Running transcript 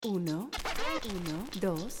Uno, uno,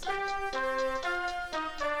 dos.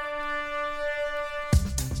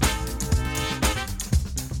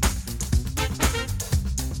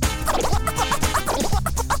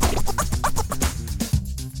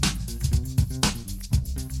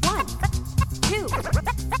 One, two.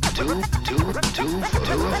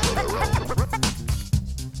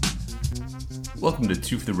 Welcome to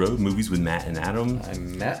Two for the Road, Movies with Matt and Adam.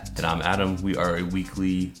 I'm Matt. And I'm Adam. We are a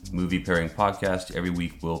weekly movie pairing podcast. Every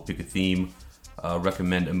week we'll pick a theme,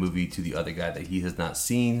 recommend a movie to the other guy that he has not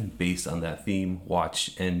seen based on that theme,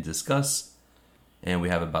 watch and discuss. And we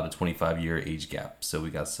have about a 25-year age gap. So we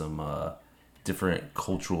got some different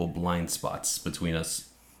cultural blind spots between us.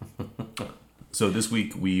 So this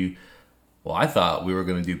week I thought we were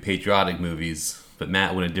going to do patriotic movies, but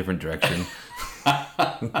Matt went a different direction.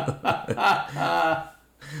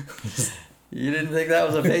 You didn't think that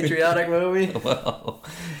was a patriotic movie? Well,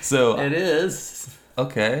 so It is.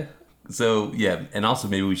 okay. So yeah, and also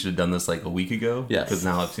maybe we should have done this like a week ago. Yes. Because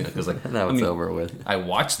now I've seen it. Because like Now it's over with. I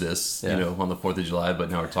watched this, Yeah. on the 4th of July, but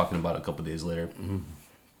now we're talking about it a couple days later. Mm-hmm.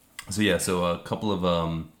 So a couple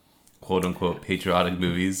of quote unquote patriotic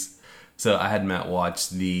movies. So I had Matt watch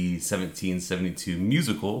the 1772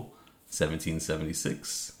 musical,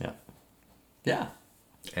 1776, Yeah. Yeah.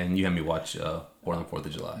 and you had me watch Born on the 4th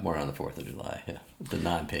of July. More on the 4th of July. Yeah. The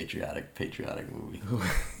patriotic movie.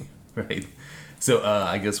 Right. So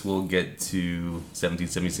I guess we'll get to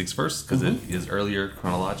 1776 first because it is earlier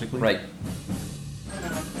chronologically. Right.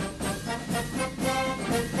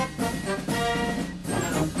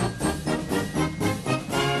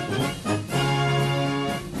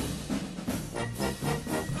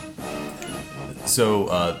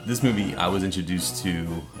 So this movie I was introduced to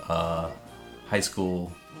high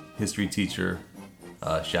school history teacher.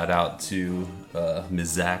 Shout out to Ms.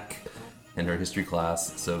 Zach and her history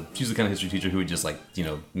class. So she's the kind of history teacher who would just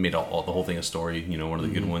made all the whole thing a story. One of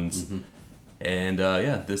the good ones. And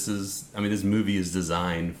this movie is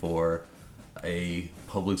designed for a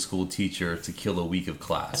public school teacher to kill a week of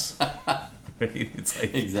class. Right?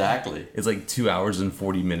 Exactly. It's like 2 hours and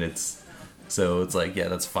 40 minutes. So it's like,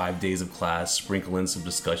 that's 5 days of class, sprinkle in some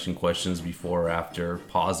discussion questions before or after,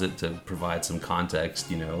 pause it to provide some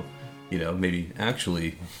context, maybe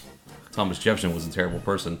actually Thomas Jefferson was a terrible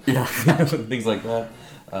person. Yeah. Things like that.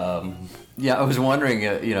 Yeah, I was wondering,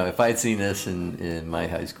 if I'd seen this in my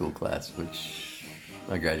high school class, which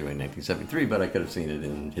I graduated in 1973, but I could have seen it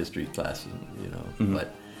in history class,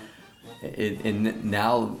 But and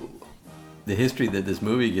now the history that this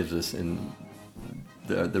movie gives us and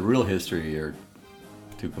the real history are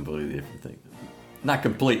two completely different things. Not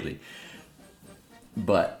completely,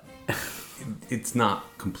 but It's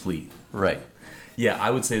not complete. right, Yeah, I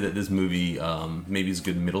would say that this movie maybe is a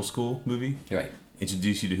good middle school movie. right.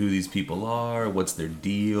 Introduce you to who these people are, what's their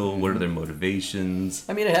deal, what are their motivations.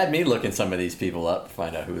 I mean, it had me looking some of these people up to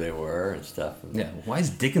find out who they were and stuff. Yeah, why is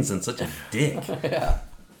Dickinson such a dick? Yeah.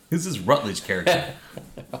 Who's this Rutledge character?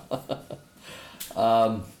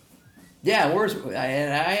 Yeah,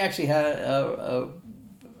 and I actually had a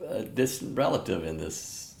distant relative in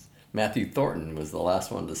this. Matthew Thornton was the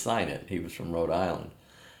last one to sign it. He was from Rhode Island,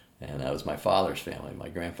 and that was my father's family. My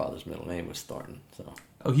grandfather's middle name was Thornton. So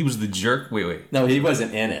Oh, he was the jerk? Wait. no, he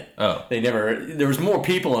wasn't in it. Oh. There was more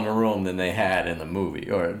people in the room than they had in the movie,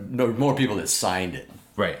 or no, more people that signed it.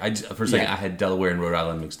 Right. For a second, Yeah. I had Delaware and Rhode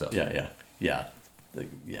Island mixed up. Yeah. The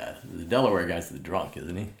Delaware guy's the drunk,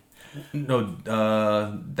 isn't he? No,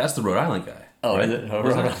 that's the Rhode Island guy. Oh, right? is it? Oh,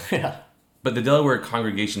 Wasn't right. it? Yeah. But the Delaware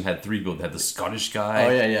congregation had three people. They had the Scottish guy. Oh,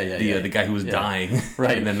 yeah. The guy who was Yeah. dying.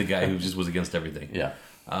 Right. And then the guy who just was against everything. Yeah.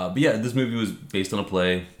 But yeah, this movie was based on a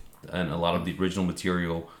play, and a lot of the original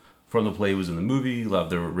material from the play was in the movie. A lot of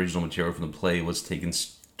the original material from the play was taken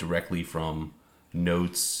directly from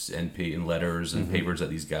notes and letters and papers that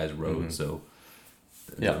these guys wrote. So,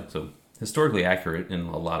 Yeah. so historically accurate in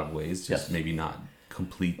a lot of ways, just Yes. maybe not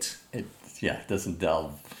complete. It doesn't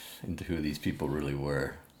delve into who these people really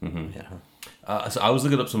were. Yeah. So I was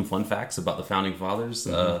looking up some fun facts about the founding fathers.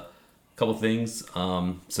 A couple things.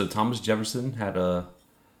 So Thomas Jefferson had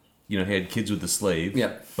he had kids with the slave.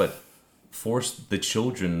 Yep. But forced the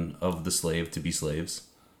children of the slave to be slaves.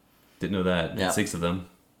 Didn't know that. Yeah. 6 of them.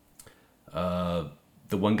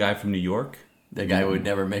 The one guy from New York. The guy would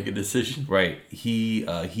never make a decision. Right. He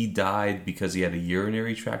died because he had a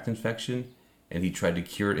urinary tract infection, and he tried to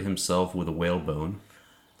cure it himself with a whalebone.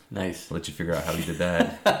 Nice. I'll let you figure out how he did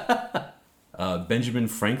that. Benjamin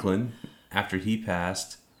Franklin, after he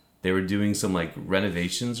passed, they were doing some like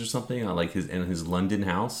renovations or something on like his London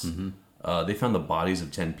house. They found the bodies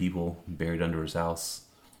of 10 people buried under his house.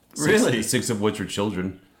 Really? Six of which were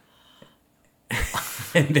children.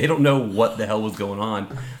 and they don't know what the hell was going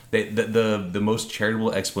on. The most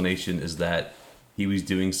charitable explanation is that he was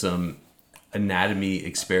doing some anatomy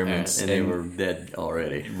experiments, and they were dead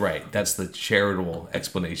already. Right, that's the charitable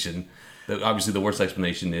explanation. Obviously, the worst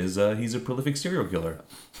explanation is he's a prolific serial killer.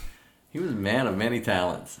 He was a man of many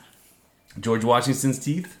talents. George Washington's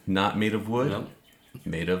teeth, not made of wood, Nope.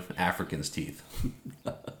 made of Africans' teeth.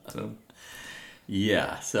 So,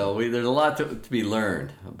 Yeah, so there's a lot to be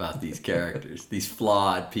learned about these characters, these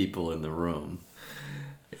flawed people in the room.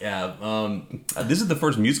 yeah, this is the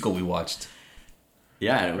first musical we watched.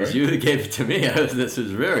 Yeah, and it was Right? you that gave it to me. This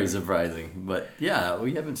was very surprising. But yeah,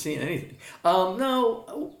 we haven't seen anything.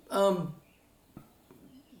 No,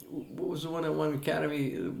 what was the one that won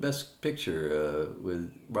Academy Best Picture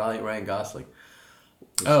with Ryan Gosling?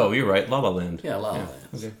 Oh, you're right, La La Land. Yeah, La La Land.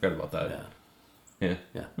 Okay, forgot about that. Yeah,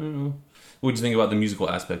 Yeah. yeah. What did you think about the musical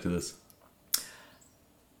aspect of this?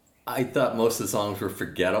 I thought most of the songs were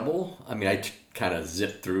forgettable. I mean, I kind of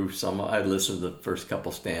zipped through some. I listened to the first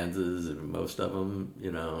couple stanzas and most of them,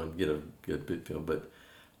 and get a good bit feel. But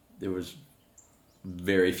there was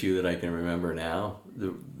very few that I can remember now.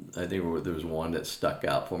 I think there was one that stuck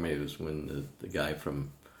out for me. It was when the guy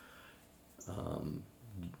from,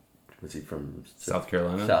 was he from South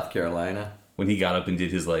Carolina? South Carolina. When he got up and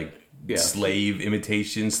did his Yeah. slave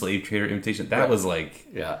trader imitation, that Right. was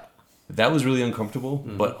Yeah. that was really uncomfortable.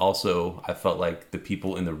 But also, I felt like the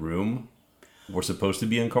people in the room were supposed to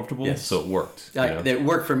be uncomfortable, Yes. so it worked. you know? It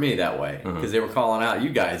worked for me that way because they were calling out, "You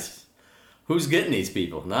guys, who's getting these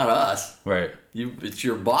people? Not us. Right. It's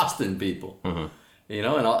your Boston people."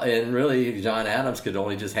 And really, John Adams could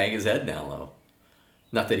only just hang his head down low.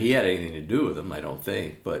 Not that he had anything to do with them, I don't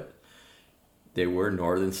think, but they were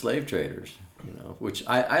northern slave traders, which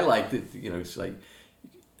I liked it. It's like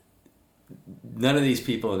none of these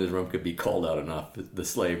people in this room could be called out enough, the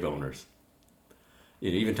slave owners.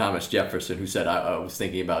 Even Thomas Jefferson, who said, I was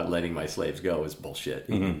thinking about letting my slaves go, is bullshit.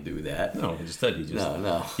 He didn't do that. No, he just said he just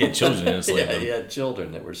No. he had children in a slave. Yeah, he had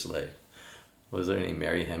children that were slaves. Was there any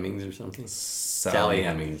Mary Hemings or something? Sally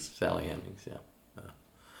Sally Hemings, yeah.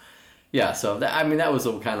 Yeah, so that was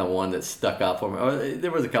the kind of one that stuck out for me.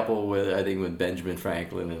 There was a couple with Benjamin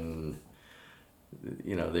Franklin, and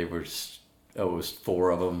they were. It was four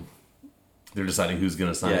of them. They're deciding who's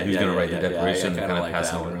going to sign, Yeah, who's going to write the yeah, declaration, I and kinda kind of like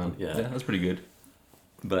passing that it one. around. Yeah. That's pretty good.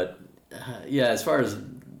 But as far as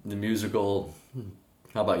the musical,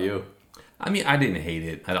 how about you? I mean, I didn't hate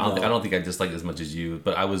it. I don't think I disliked it as much as you,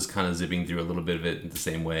 but I was kind of zipping through a little bit of it in the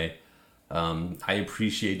same way. I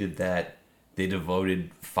appreciated that they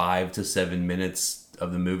devoted 5 to 7 minutes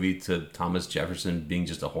of the movie to Thomas Jefferson being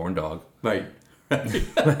just a horn dog. Right. And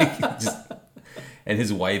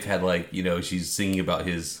his wife had she's singing about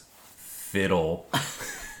his fiddle.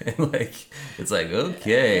 And it's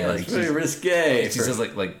okay. Yeah, it's pretty risque. She says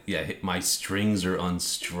my strings are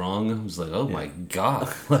unstrung. I was like, oh my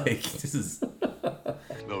God. This is.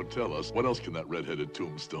 Now tell us, what else can that red-headed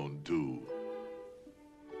tombstone do?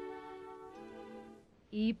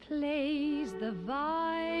 He plays the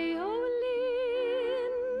violin.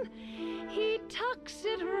 He tucks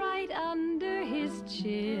it right under his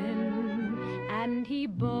chin. And he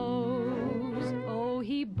bows, oh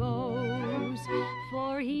he bows.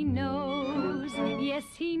 For he knows, yes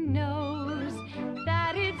he knows,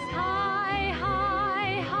 that it's high,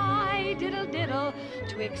 high, high, diddle, diddle,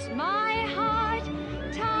 twixt my heart,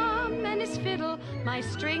 Tom and his fiddle, my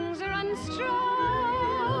strings are unstrung.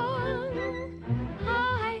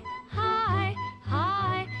 High, high,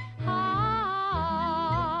 high,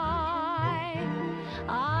 high,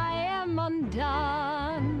 I am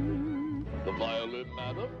undone. The violin,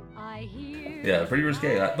 madam? I hear. Yeah, pretty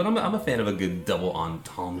risque. But I'm a fan of a good double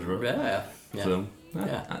entendre. Yeah. So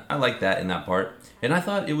Yeah. I like that in that part. And I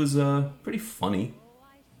thought it was pretty funny.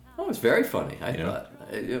 Oh, it's very funny. I Yeah. thought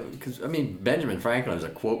because Benjamin Franklin is a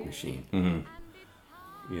quote machine. Mm-hmm.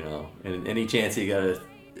 And any chance he got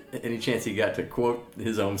to quote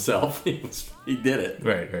his own self, he did it.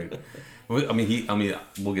 Right. I mean,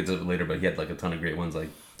 we'll get to it later, but he had a ton of great ones.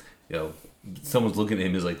 Someone's looking at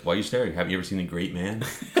him is why are you staring? Have you ever seen A Great Man?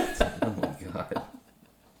 Oh my God.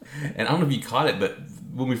 And I don't know if you caught it, but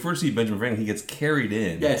when we first see Benjamin Franklin, he gets carried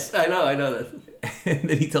in. Yes, I know that. And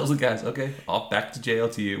then he tells the guys, okay, off back to jail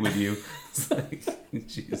with you. It's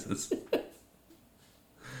Jesus.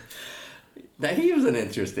 Now he was an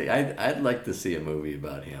interesting. I'd like to see a movie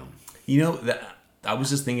about him. That I was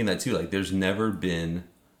just thinking that too. There's never been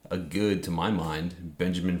a good, to my mind,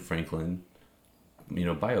 Benjamin Franklin,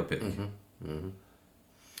 biopic. Mm-hmm. Mm-hmm.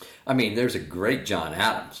 I mean, there's a great John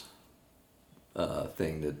Adams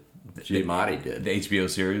thing that Giamatti did. The HBO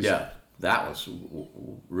series. Yeah, that was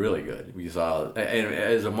really good. We saw, and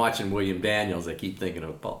as I'm watching William Daniels, I keep thinking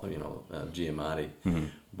of Giamatti,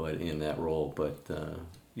 but in that role. But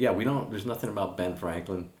yeah, there's nothing about Ben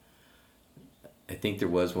Franklin. I think there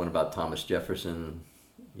was one about Thomas Jefferson.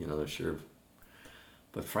 They're sure,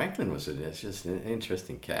 but Franklin was just an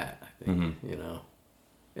interesting cat. I think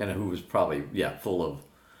and who was probably full of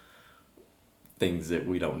things that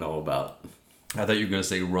we don't know about. I thought you were going to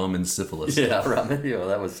say rum and syphilis. Yeah, rum.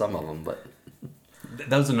 That was some of them, but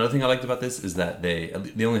that was another thing I liked about this is that they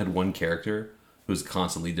only had one character who was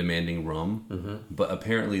constantly demanding rum, but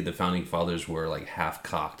apparently the founding fathers were like half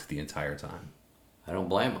cocked the entire time. I don't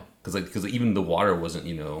blame them because even the water wasn't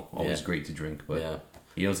always great to drink, but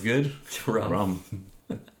it's good rum.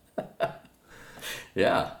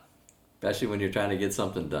 Yeah, especially when you're trying to get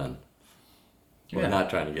something done, or not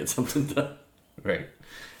trying to get something done. Right.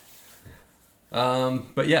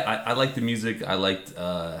 But yeah, I liked the music. I liked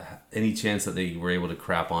any chance that they were able to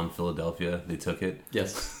crap on Philadelphia, they took it.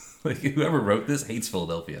 Yes. Like whoever wrote this hates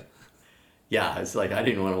Philadelphia. Yeah, it's like I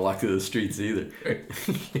didn't want to walk through the streets either.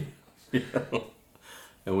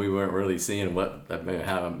 And we weren't really seeing I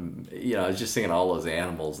was just seeing all those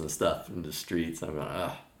animals and stuff in the streets. I'm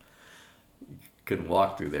going, couldn't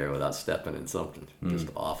walk through there without stepping in something. Just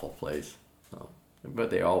an awful place. So,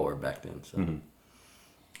 but they all were back then. So.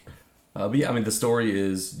 But yeah, I mean, the story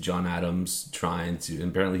is John Adams trying to,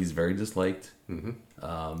 and apparently he's very disliked.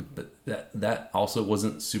 But that also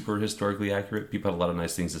wasn't super historically accurate. People had a lot of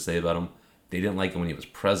nice things to say about him. They didn't like him when he was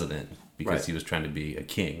president because he was trying to be a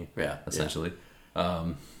king, essentially.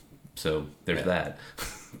 So there's that.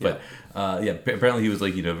 But apparently he was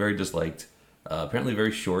very disliked. Apparently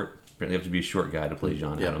very short. Apparently you have to be a short guy to play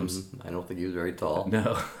John Adams. I don't think he was very tall.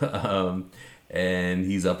 No. And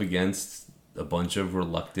he's up against a bunch of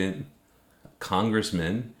reluctant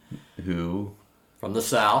congressmen who... From the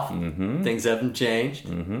South. Things haven't changed.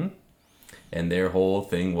 And their whole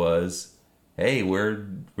thing was, hey, we're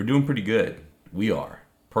doing pretty good. We are,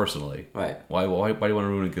 personally. Right. Why do you want to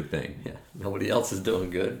ruin a good thing? Yeah. Nobody else is doing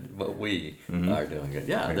good, but we are doing good.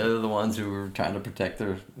 Yeah, right. They're the ones who are trying to protect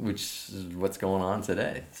which is what's going on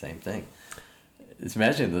today. Same thing. It's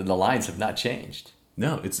imagine the lines have not changed.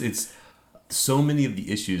 No, it's so many of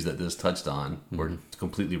the issues that this touched on were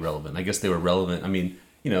completely relevant. I guess they were relevant. I mean,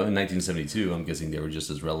 in 1972, I'm guessing they were just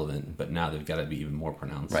as relevant, but now they've got to be even more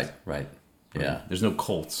pronounced. Right. Yeah. There's no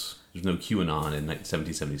cults. There's no QAnon in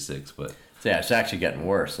 1776, but... Yeah, it's actually getting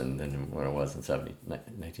worse than what it was in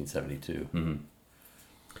 1972.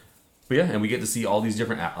 But yeah, and we get to see all these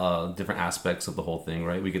different aspects of the whole thing,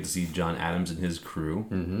 right? We get to see John Adams and his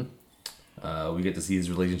crew. We get to see his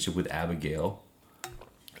relationship with Abigail.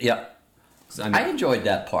 Yeah. I enjoyed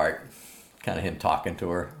that part, kind of him talking to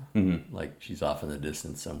her, like she's off in the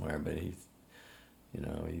distance somewhere, but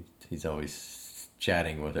he's always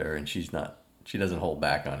chatting with her, and she doesn't hold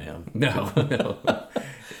back on him. No.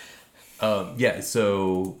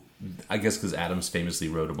 So I guess because Adams famously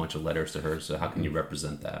wrote a bunch of letters to her, so how can you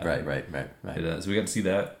represent that? Right. So we got to see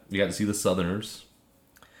that. We got to see the Southerners.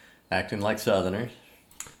 Acting like Southerners.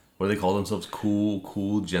 What do they call themselves?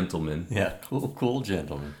 Cool gentlemen. Yeah, cool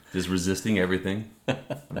gentlemen. Just resisting everything. To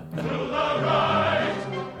the right,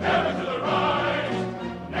 never to the right,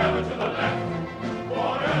 never to the left,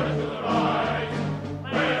 forever to the right.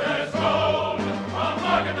 Where there's gold, from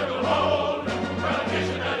market to behold,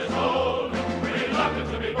 tradition that is old, reluctant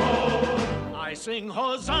to be bold. I sing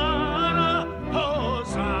Hosanna,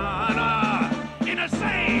 Hosanna, in a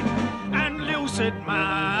sane and lucid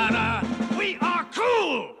manner. We are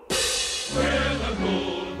cool! We're the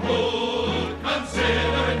cool,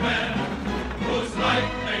 considerate men, whose like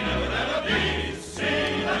may never ever be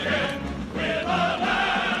seen again. With a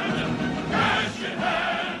land, cash in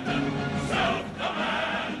hand,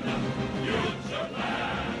 self-command, future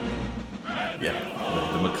plan. Yeah,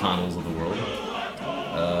 the McConnells of the world.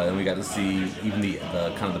 And we got to see even the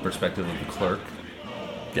kind of the perspective of the clerk.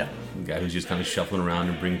 Yeah. The guy who's just kind of shuffling around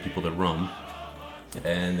and bringing people their rum.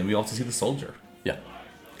 And then we also see the soldier. Yeah.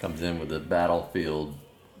 Comes in with the battlefield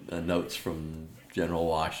notes from General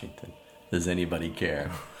Washington. Does anybody care?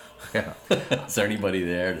 Yeah. Is there anybody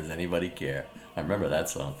there? Does anybody care? I remember that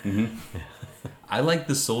song. I like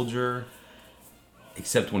the soldier,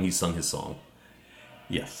 except when he sung his song.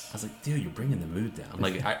 Yes. I was like, dude, you're bringing the mood down.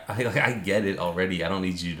 Like, I get it already. I don't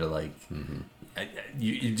need you to, like...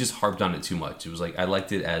 You just harped on it too much. It was like, I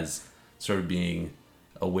liked it as sort of being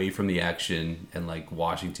away from the action and, like,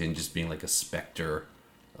 Washington just being, like, a specter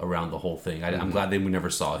around the whole thing. I'm glad that we never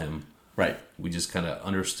saw him. Right. We just kind of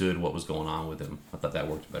understood what was going on with him. I thought that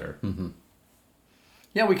worked better.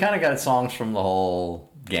 Yeah, we kind of got songs from the whole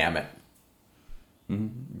gamut.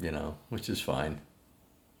 you know, which is fine.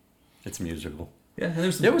 It's musical. Yeah, and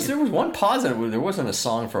there's There was one positive where there wasn't a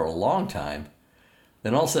song for a long time.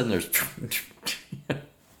 Then all of a sudden there's.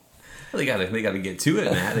 they gotta get to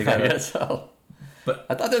it, man. They I gotta, guess so. But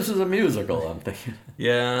I thought this was a musical. I'm thinking.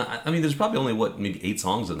 yeah, I mean, there's probably only maybe 8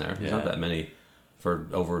 songs in there. There's not Yeah. that many for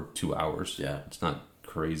over 2 hours. Yeah. It's not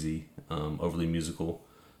crazy, overly musical.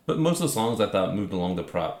 But most of the songs I thought moved along the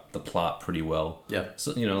plot pretty well. Yeah.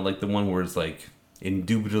 So, you know, like the one where it's like,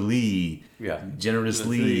 indubitably, Yeah.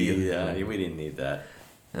 generously. Yeah, we didn't need that.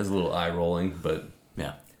 That's a little eye rolling, but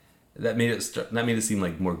Yeah. that made it seem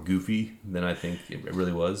like more goofy than I think it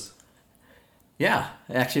really was. Yeah,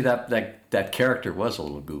 actually, that character was a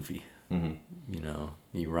little goofy. Mm-hmm. You know,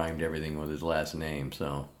 he rhymed everything with his last name,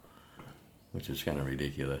 so which is kind of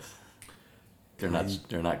ridiculous. They're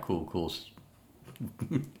not cool.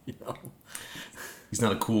 You know, He's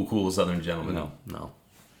not a cool Southern gentleman. no.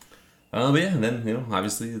 But yeah, and then, you know,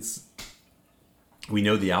 obviously we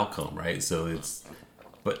know the outcome, right? So I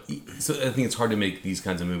think it's hard to make these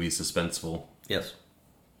kinds of movies suspenseful. Yes.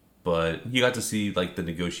 But you got to see like the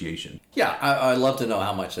negotiation. Yeah, I'd love to know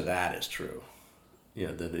how much of that is true. You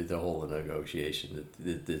know, the whole negotiation.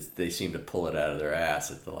 They seem to pull it out of their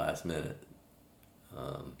ass at the last minute.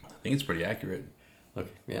 I think it's pretty accurate. Okay,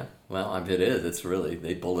 yeah. Well, if it is, it's really,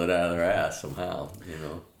 they pulled it out of their ass somehow, you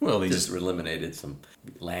know. Well, they just just eliminated some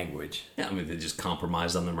language. Yeah, I mean, they just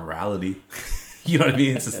compromised on their morality. You know what I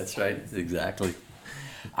mean? It's just, That's right, exactly.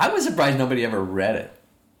 I was surprised nobody ever read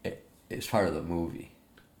it as part of the movie.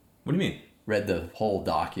 what do you mean? Read the whole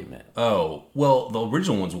document. Oh, well, the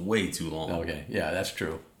original one's way too long. Okay, yeah, that's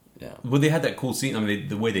true. Yeah. Well, they had that cool scene. I mean,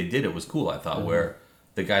 the way they did it was cool, I thought, Mm-hmm. where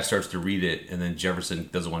the guy starts to read it, and then Jefferson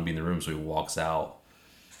doesn't want to be in the room, so he walks out.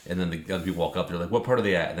 And then the other people walk up, they're like, what part are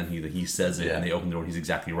they at? And then he says it, Yeah. and they open the door, and he's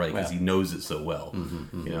exactly right, because Yeah. he knows it so well.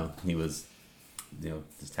 You know, he was, you know,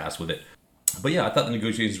 just tasked with it. But yeah, I thought the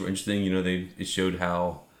negotiations were interesting. You know, it showed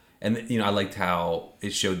how, and, you know, I liked how it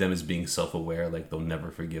showed them as being self-aware, like, they'll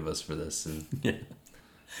never forgive us for this. And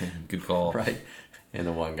good call. Right. And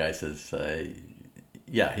the one guy says,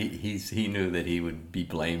 yeah, he knew that he would be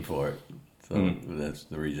blamed for it. So that's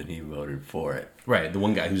the reason he voted for it. Right, the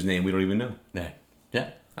one guy whose name we don't even know. Yeah.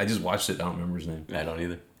 I just watched it, I don't remember his name. I don't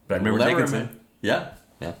either. But I remember We'll never Dickinson. remember. Yeah.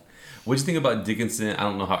 What do you think about Dickinson? I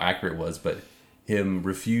don't know how accurate it was, but him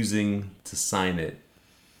refusing to sign it,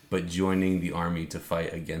 but joining the army to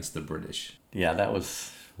fight against the British. Yeah, that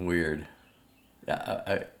was weird.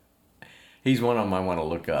 Yeah, he's one of them I want to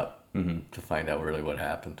look up to find out really what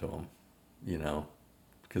happened to him. You know,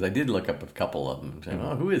 because I did look up a couple of them. Saying,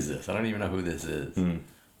 oh, who is this? I don't even know who this is. You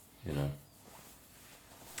know.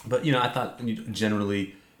 But, you know, I thought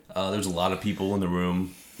generally there's a lot of people in the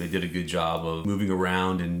room. They did a good job of moving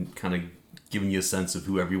around and kind of giving you a sense of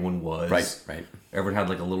who everyone was. Right. Everyone had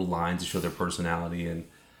like a little line to show their personality. And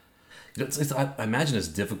you know, I imagine it's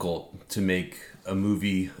difficult to make a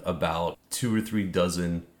movie about 2 or 3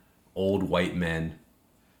 dozen old white men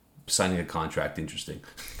signing a contract interesting.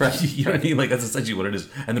 Right. You know what I mean? Like, that's essentially what it is.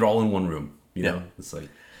 And they're all in one room. You know? It's like...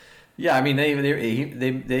 Yeah, I mean they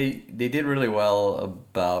did really well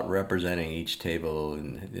about representing each table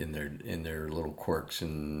in their little quirks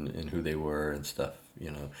and who they were and stuff, you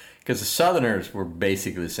know, because the Southerners were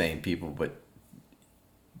basically the same people,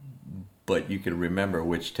 but you could remember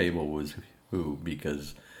which table was who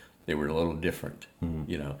because they were a little different,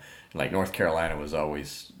 you know. Like North Carolina was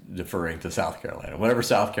always deferring to South Carolina, whatever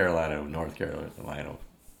South Carolina, North Carolina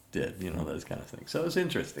did, you know, those kind of things. So it's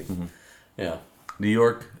interesting, yeah. New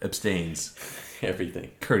York abstains.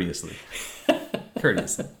 Everything. Courteously.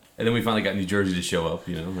 And then we finally got New Jersey to show up,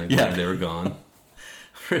 you know, like they were gone.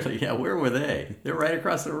 Really? Yeah, where were they? They're right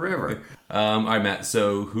across the river. All right, Matt,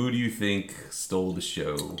 so who do you think stole the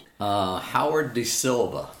show? Howard De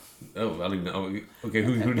Silva. Oh, I don't even know. Okay,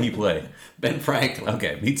 who did he play? Ben Franklin.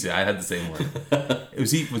 Okay, me too. I had the same one.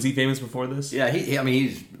 Was he famous before this? Yeah,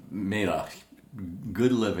 he's made a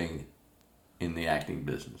good living in the acting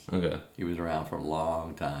business. Okay. He was around for a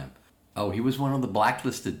long time. Oh, he was one of the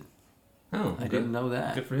blacklisted. Oh, okay. I didn't know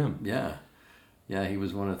that. Good for him. Yeah. Yeah, he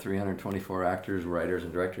was one of 324 actors, writers,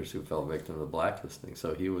 and directors who fell victim to blacklisting.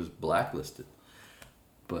 So he was blacklisted.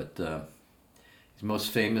 But he's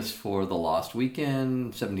most famous for The Lost Weekend,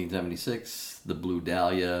 1776, The Blue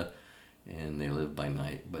Dahlia, and They Live by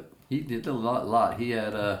Night. But he did a lot. He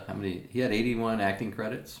had He had 81 acting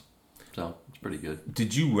credits. So it's pretty good.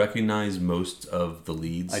 Did you recognize most of the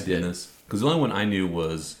leads I did. in this? Because the only one I knew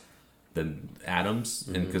was the Adams,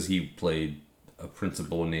 and because he played a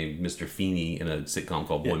principal named Mr. Feeney in a sitcom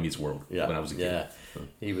called Boy Meets World when I was a kid. Yeah,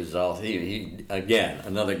 he was he again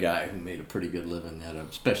another guy who made a pretty good living at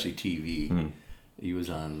especially TV He was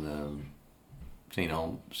on Saint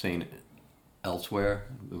Elsewhere.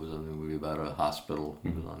 It was a movie about a hospital. He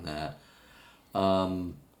was on that.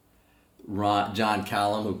 John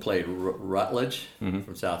Callum, who played Rutledge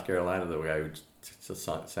from South Carolina, the guy who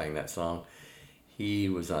sang that song, he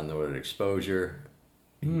was on Northern Exposure.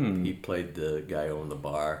 He played the guy who owned the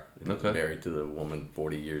bar, married to the woman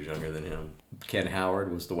 40 years younger than him. Ken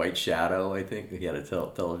Howard was the White Shadow, I think. He had a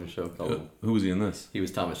television show called... Who was he in this? He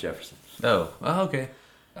was Thomas Jefferson. Oh, okay.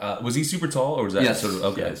 Was he super tall, or was that Yes, sort of...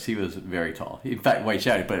 Okay. yes, he was very tall. In fact, White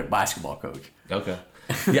Shadow played a basketball coach. Okay.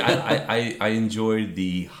 Yeah, I enjoyed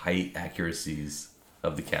the height accuracies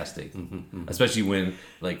of the casting, especially when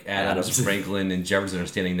like Adams, Franklin, and Jefferson are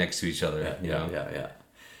standing next to each other. Yeah.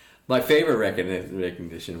 My favorite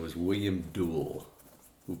recognition was William Duell,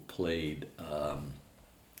 who played.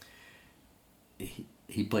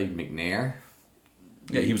 He played McNair.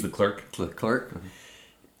 Yeah, he was the clerk. The clerk.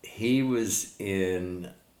 He was in.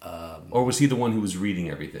 Or was he the one who was reading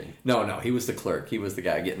everything? No, he was the clerk. He was the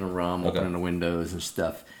guy getting the rum, opening the windows and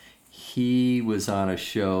stuff. He was on a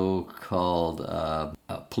show called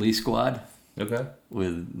Police Squad. Okay.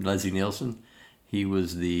 With Leslie Nielsen. He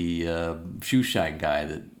was the shoe shine guy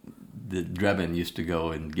that Drebin used to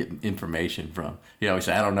go and get information from. He always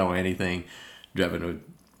said, I don't know anything. Drebin would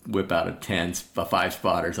whip out a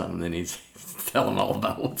 5-spot or something, and then he'd tell him all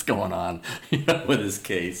about what's going on, with his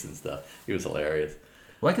case and stuff. He was hilarious.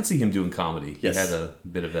 Well, I could see him doing comedy. Yes. He had a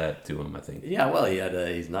bit of that to him, I think. Yeah, well,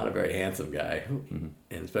 he's not a very handsome guy, and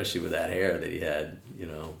especially with that hair that he had,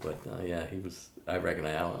 But yeah, he was. I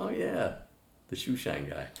recognize. Oh yeah, the shoe shine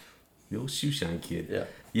guy. The old shoe shine kid. Yeah.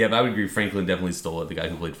 Yeah, but I would agree. Franklin definitely stole it. The guy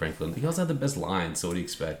who played Franklin. He also had the best lines. So what do you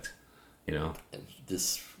expect?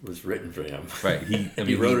 This was written for him. Right.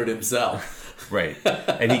 He wrote it himself. Right.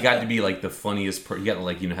 And he got to be like the funniest. He got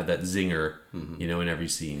to have that zinger. In every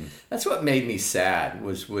scene. That's what made me sad.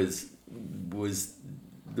 Was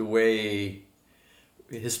the way,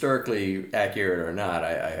 historically accurate or not,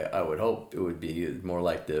 I would hope it would be more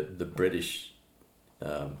like the British.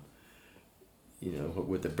 What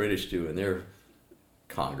the British do in their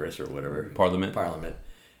Congress or whatever Parliament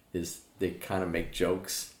is they kind of make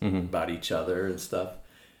jokes about each other and stuff,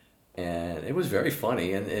 and it was very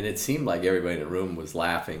funny, and it seemed like everybody in the room was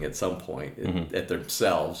laughing at some point at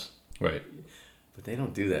themselves. Right. But they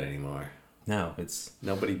don't do that anymore. No,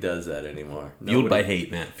 nobody does that anymore. Fueled by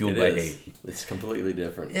hate, man. Fueled by hate. It's completely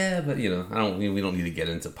different. Yeah, but we don't need to get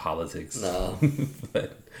into politics. No.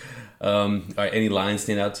 But all right, any lines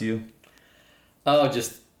stand out to you? Oh,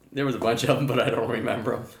 there was a bunch of them, but I don't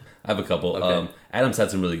remember them. I have a couple. Okay. Adams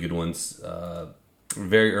had some really good ones.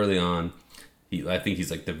 Very early on, I think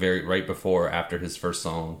he's like right before or after his first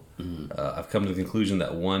song. I've come to the conclusion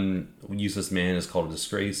that one useless man is called a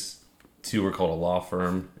disgrace, 2 are called a law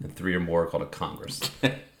firm, and 3 or more are called a Congress.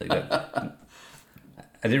 Like that.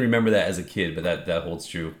 I didn't remember that as a kid, but that holds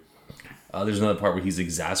true. There's another part where he's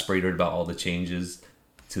exasperated about all the changes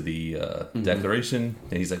to the Declaration,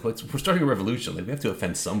 and he's like, we're starting a revolution. Like, we have to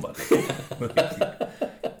offend somebody.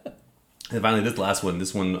 And finally,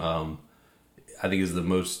 this one, I think is the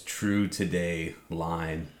most true today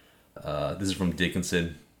line. This is from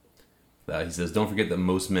Dickinson. He says, "Don't forget that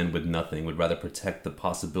most men with nothing would rather protect the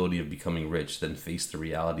possibility of becoming rich than face the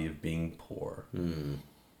reality of being poor."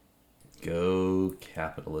 Go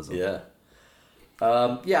capitalism. Yeah.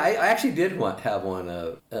 I actually did have one.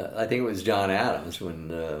 I think it was John Adams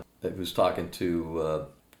when he was talking to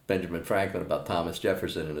Benjamin Franklin about Thomas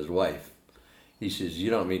Jefferson and his wife. He says, "You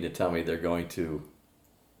don't mean to tell me they're going to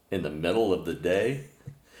in the middle of the day?"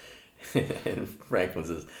 And Franklin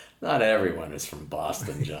says, "Not everyone is from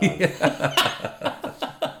Boston, John." I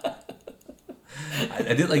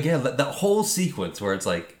did that whole sequence where it's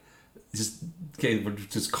like, we're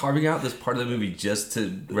just carving out this part of the movie just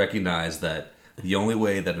to recognize that the only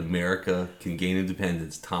way that America can gain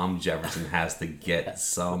independence, Tom Jefferson has to get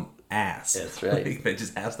some ass. That's right. That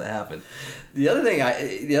just has to happen. The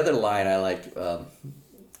other line I liked, a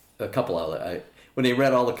couple of when they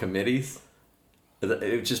read all the committees,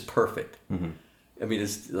 it was just perfect. I mean,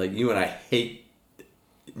 it's like you and I hate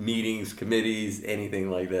meetings, committees,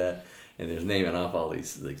 anything like that. And there's naming off all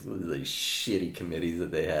these shitty committees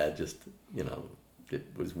that they had. Just, it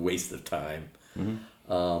was waste of time. And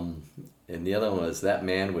the other one was that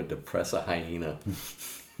man would depress a hyena.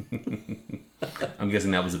 I'm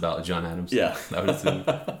guessing that was about John Adams. Yeah. I would assume.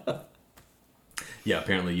 Yeah,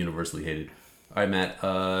 apparently universally hated. All right, Matt,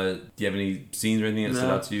 do you have any scenes or anything that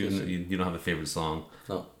stood out to you? You don't have a favorite song?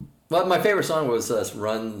 No. Well, my favorite song was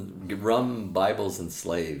Rum, Bibles, and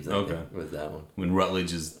Slaves. I think, was that one. When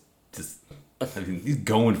Rutledge is he's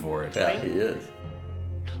going for it. Yeah, he is.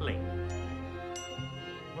 Clink.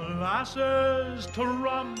 lasses to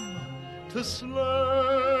rum, to slaves.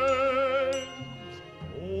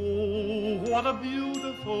 Oh, what a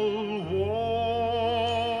beautiful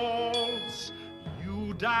waltz.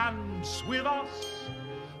 You dance with us,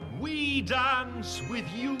 we dance with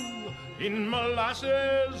you in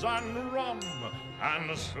molasses and rum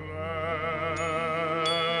and slang.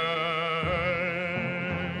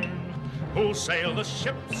 Who sail the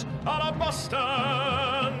ships out of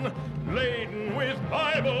Boston, laden with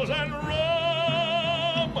Bibles and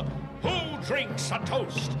rum? Who drinks a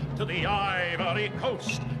toast to the Ivory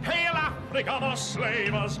Coast? Hail Africa, the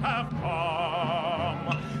slavers have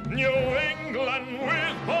come. New England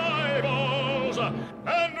with Bibles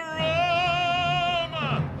and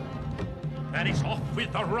rum. And he's off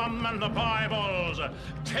with the rum and the Bibles.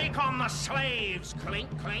 Take on the slaves, clink,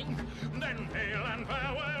 clink. Then hail and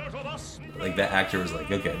farewell to the slaves. Like, that actor was like,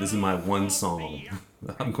 okay, this is my one song.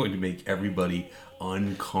 I'm going to make everybody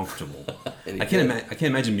uncomfortable. I can't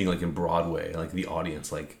imagine being like in Broadway, like the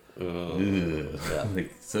audience, like,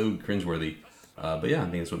 like so cringeworthy. But yeah, I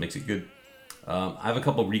think that's what makes it good. I have a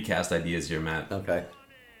couple recast ideas here, Matt. Okay.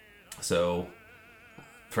 So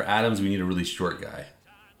for Adams, we need a really short guy.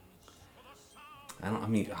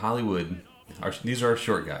 Hollywood. These are our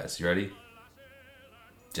short guys. You ready?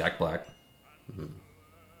 Jack Black,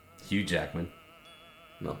 Hugh Jackman,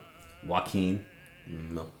 No. Joaquin,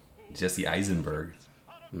 No. Jesse Eisenberg,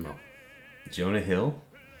 No. Jonah Hill,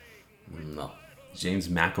 No. James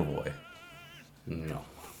McAvoy, No.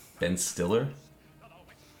 Ben Stiller.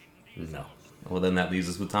 No. Well, then that leaves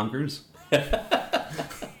us with Tom Cruise.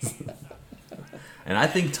 And I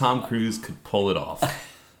think Tom Cruise could pull it off.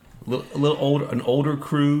 A little older, an older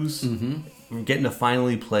Cruise, getting to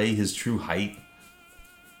finally play his true height.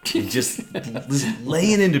 Just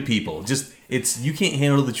laying into people. You can't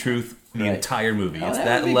handle the truth the Right. entire movie. It's that'd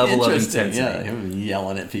that be level of interesting. intensity. Yeah, him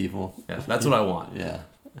yelling at people. Yeah, that's what I want. Yeah.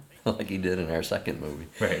 Like he did in our second movie.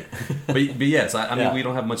 Right. But yes, I mean, Yeah. we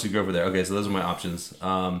don't have much to go over there. Okay, so those are my options.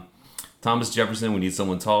 Thomas Jefferson, we need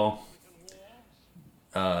someone tall.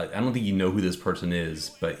 I don't think you know who this person is,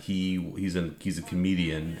 but he's a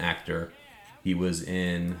comedian, actor. He was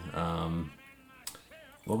in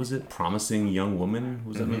what was it? Promising Young Woman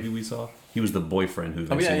was that movie we saw? He was the boyfriend who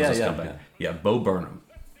eventually was a scumbag. Yeah, Bo Burnham.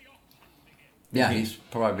 Yeah, he's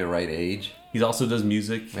probably the right age. He also does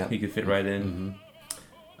music. Yeah. He could fit right in.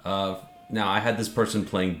 Now I had this person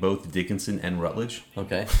playing both Dickinson and Rutledge.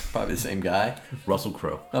 Okay, probably the same guy. Russell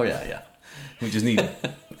Crowe. Oh yeah. We just need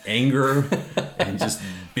anger and just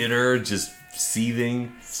bitter, just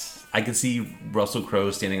seething. I could see Russell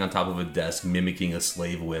Crowe standing on top of a desk mimicking a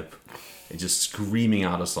slave whip and just screaming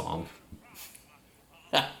out a song.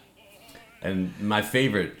 And my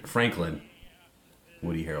favorite, Franklin,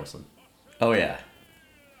 Woody Harrelson. Oh yeah.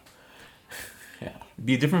 Yeah,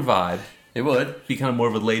 Be a different vibe. it would. Be kind of more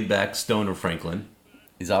of a laid-back stoner Franklin.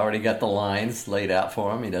 He's already got the lines laid out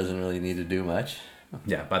for him. He doesn't really need to do much.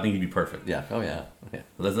 Yeah, but I think he'd be perfect. Yeah. Oh yeah. Yeah.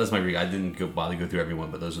 That's my I didn't bother to go through everyone,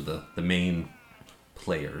 but those are the main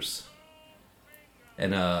players.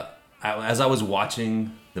 And as I was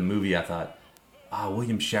watching the movie, I thought,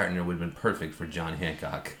 William Shatner would have been perfect for John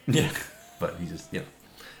Hancock. Yeah. But he just, they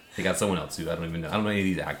got someone else who I don't even know. I don't know any of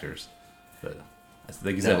these actors. But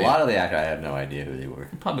like you Yeah, said, a lot of the actors, I have no idea who they were.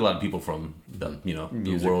 probably a lot of people from the the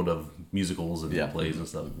Music. world of musicals and Yeah. plays and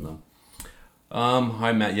stuff. No.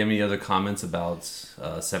 Hi Matt, you have any other comments about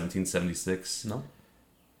 1776? No.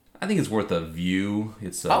 I think it's worth a view.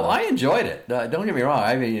 It's I enjoyed it. Don't get me wrong.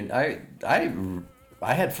 I mean, I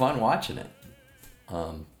had fun watching it.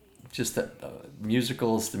 Just that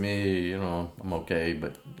musicals to me, I'm okay,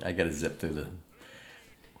 but I got to zip through the.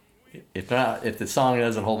 If the song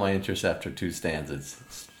doesn't hold my interest after 2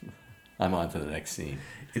 stanzas, I'm on to the next scene.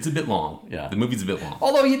 It's a bit long. Yeah. The movie's a bit long.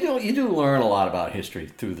 Although you do learn a lot about history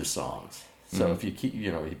through the songs. So if you keep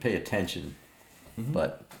you pay attention,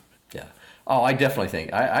 but yeah. Oh, I definitely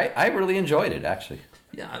think I really enjoyed it actually.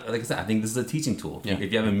 Yeah, like I said, I think this is a teaching tool. Yeah.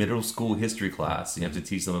 If you have a middle school history class, you have to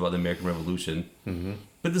teach them about the American Revolution.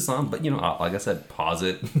 Put this on, but like I said, pause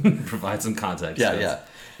it, provide some context. Yeah, It's-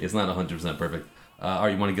 yeah. It's not 100% perfect. All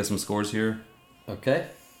right, you want to get some scores here? Okay.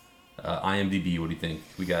 IMDb, what do you think?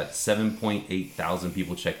 We got 7.8 thousand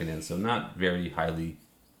people checking in, so not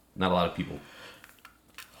a lot of people.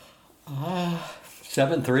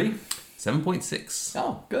 7.3. 7.6.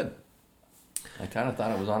 Oh, good. I kind of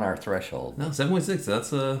thought it was on our threshold. No, 7.6.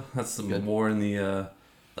 That's Good. more in the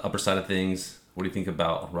upper side of things. What do you think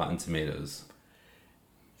about Rotten Tomatoes?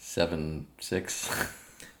 7.6.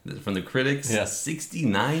 From the critics, Yeah.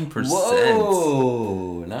 69%.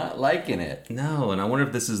 Whoa, not liking it. No, and I wonder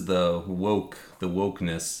if this is the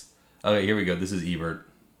wokeness. Okay, here we go. This is Ebert.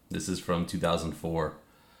 This is from 2004.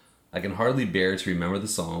 I can hardly bear to remember the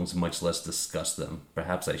songs, much less discuss them.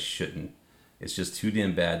 Perhaps I shouldn't. It's just too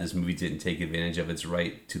damn bad this movie didn't take advantage of its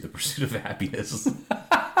right to the pursuit of happiness.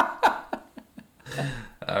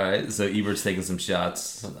 All right, so Ebert's taking some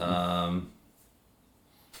shots.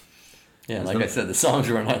 Yeah, like I said, the songs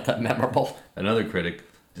were not that memorable. Another critic.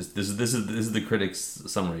 This is the critic's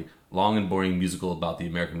summary. Long and boring musical about the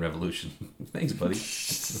American Revolution. Thanks, buddy.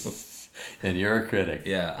 And you're a critic.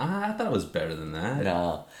 Yeah, I thought it was better than that.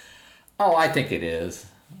 No. Oh, I think it is.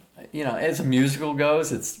 You know, as a musical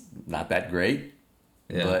goes, it's not that great.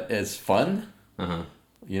 Yeah. But it's fun. Uh-huh.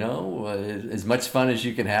 You know, as much fun as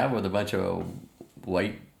you can have with a bunch of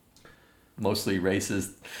white, mostly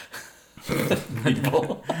racist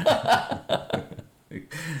people.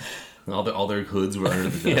 All their hoods were under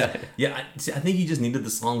the desk. Yeah. I think he just needed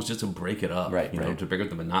the songs just to break it up, right? You know, to break up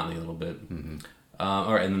the monotony a little bit. Mm-hmm.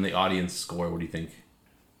 All right, and then the audience score. What do you think?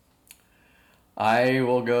 I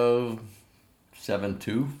will go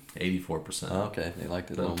 7-2. 84%. Okay, they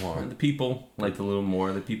liked it a little more. The people liked it a little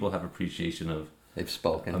more. The people have appreciation of They've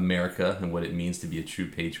spoken America and what it means to be a true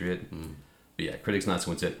patriot. But yeah, critics not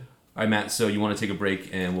so much it. All right, Matt. So you want to take a break,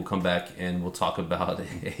 and we'll come back and we'll talk about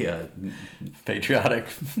a patriotic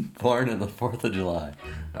born on the 4th of July.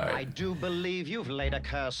 All right. I do believe you've laid a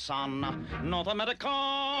curse on North America.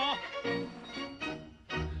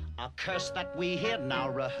 A curse that we here now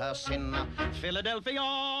rehearse in Philadelphia.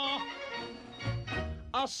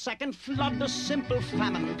 A second flood, a simple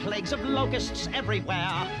famine, plagues of locusts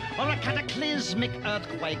everywhere, or a cataclysmic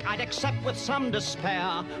earthquake I'd accept with some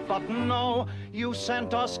despair. But no, you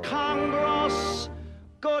sent us Congress.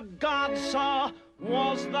 Good God, sir,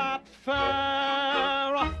 was that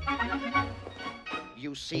fair?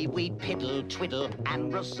 You see, we piddle, twiddle,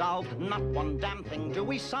 and resolve. Not one damn thing do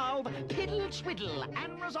we solve. Piddle, twiddle,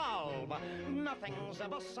 and resolve. Nothing's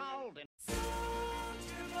ever solved.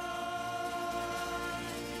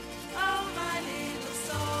 Oh, my little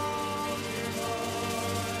soldier boy,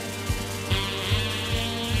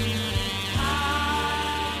 I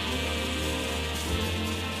need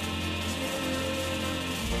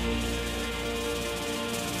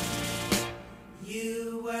you.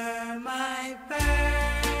 You were my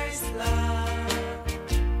first love,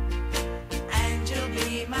 and you'll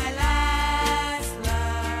be my last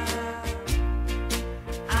love.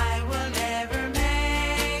 I will never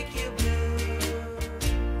make you blue.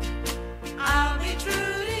 I'll be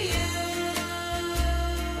true to you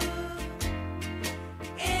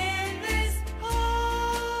in this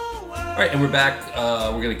whole world. All right, and we're back.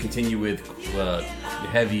 We're going to continue with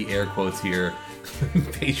heavy air quotes here.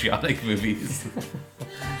 Patriotic movies.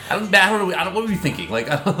 What were you thinking? Like,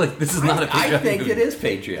 this is not a patriotic I think movie. it is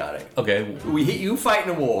patriotic. Okay. You fight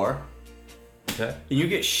in a war, Okay. and you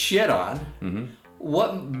get shit on. Mm-hmm.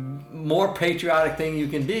 What more patriotic thing you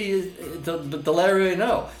can be is to let everybody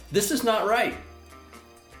know this is not right.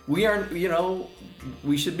 We aren't,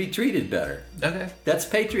 we should be treated better. Okay. That's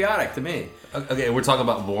patriotic to me. Okay, we're talking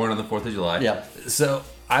about Born on the 4th of July. Yeah. So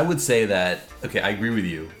I would say that, okay, I agree with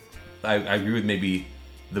you. I agree with maybe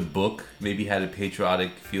the book maybe had a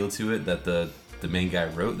patriotic feel to it that the main guy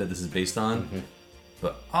wrote that this is based on. Mm-hmm.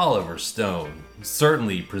 But Oliver Stone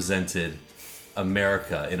certainly presented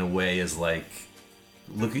America in a way as like,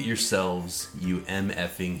 look at yourselves, you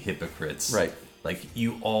MFing hypocrites. Right. Like,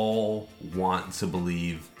 you all want to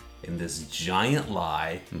believe in this giant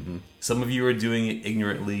lie. Mm-hmm. Some of you are doing it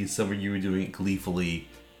ignorantly, some of you are doing it gleefully,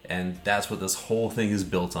 and that's what this whole thing is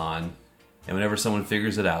built on. And whenever someone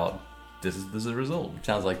figures it out, this is the result.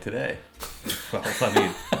 Sounds like today. Well, I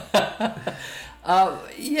mean...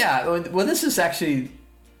 Yeah, well, this is actually...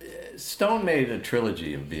 Stone made a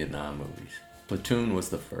trilogy of Vietnam movies. Platoon was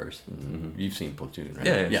the first. Mm-hmm. You've seen Platoon, right?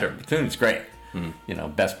 Yeah, sure. Platoon's great.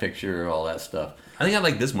 Mm-hmm. Best picture, all that stuff. I think I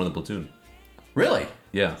like this more than Platoon. Really?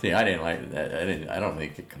 Yeah. See, I didn't like that. I don't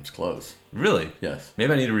think it comes close. Really? Yes.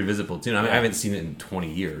 Maybe I need to revisit Platoon. I mean, I haven't seen it in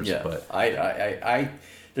 20 years. Yeah. But I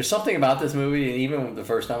there's something about this movie, and even the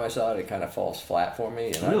first time I saw it, it kind of falls flat for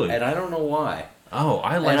me. And really? I don't know why. Oh,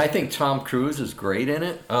 And I think Tom Cruise is great in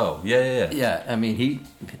it. Oh, yeah. Yeah, I mean,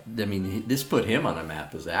 this put him on the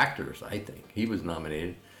map as actors, I think. He was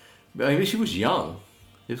nominated. But I mean, she was young.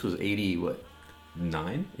 This was 89?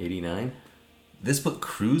 This put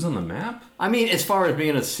Cruise on the map? I mean, as far as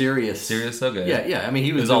being a serious... Okay. Yeah. I mean,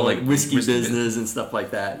 he was all doing like whiskey business and stuff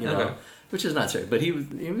like that, Okay. Which is not serious. But he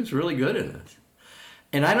was really good in this.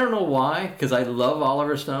 And I don't know why, because I love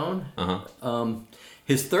Oliver Stone. Uh-huh.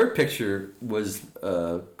 His third picture was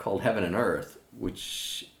called Heaven and Earth,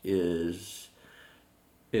 which is...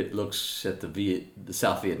 It looks at the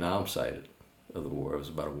South Vietnam side of the war. It was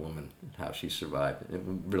about a woman and how she survived. It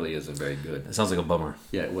really isn't very good. It sounds like a bummer.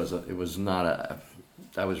 Yeah, it was. It was not a.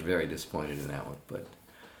 I was very disappointed in that one, but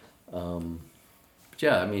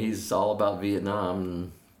yeah, I mean, he's all about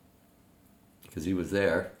Vietnam because he was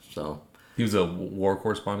there. So He was a war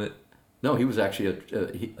correspondent. no, he was actually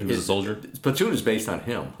He was a soldier. Platoon is based on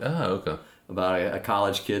him. Oh, okay. About a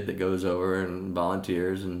college kid that goes over and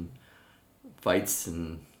volunteers and fights,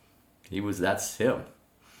 and that's him.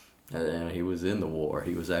 And he was in the war.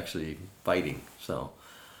 He was actually fighting. So,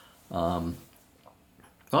 so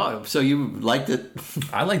you liked it?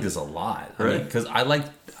 I like this a lot. Right. Because I like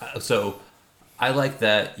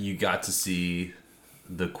that you got to see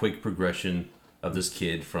the quick progression of this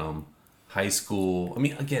kid from high school. I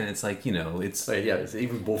mean, again, it's like, it's But yeah, it's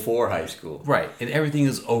even before high school. right, and everything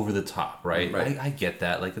is over the top, right? Right. I get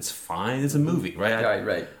that. Like, it's fine. It's a movie, right?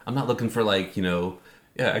 Right. I'm not looking for like, yeah,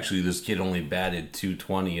 actually, this kid only batted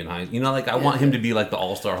 220 in high. I want him to be like the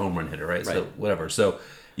all-star home run hitter, right? So Right. whatever. So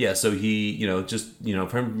yeah, so he,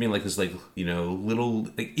 for him being like this, like little,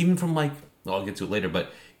 like even from like, well, I'll get to it later,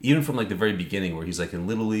 but even from like the very beginning where he's like in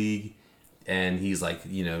little league, and he's like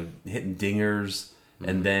hitting dingers,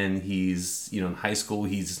 and then he's in high school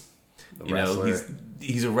he's wrestler.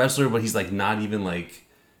 he's a wrestler, but he's like not even like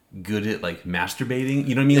good at like masturbating,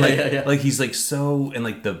 you know what I mean? Like, Yeah. like he's like so, and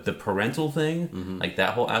like the parental thing, like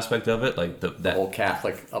that whole aspect of it, like The whole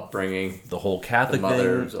Catholic upbringing, the whole the Catholic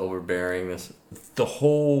mother's thing, overbearing. This the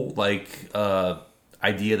whole like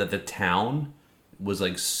idea that the town was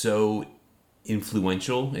like so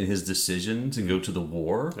influential in his decision to go to the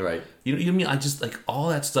war. Right. You know what I mean? I just like all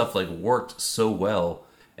that stuff like worked so well,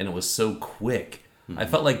 and it was so quick. I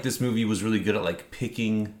felt like this movie was really good at like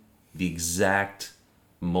picking the exact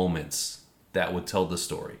moments that would tell the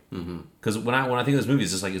story. Because when I think of this movie,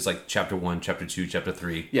 it's like chapter 1, chapter 2, chapter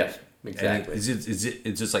 3. yes, And exactly.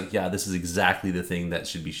 it's just like, yeah, this is exactly the thing that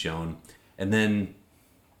should be shown. And then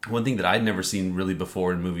one thing that I'd never seen really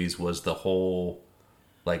before in movies was the whole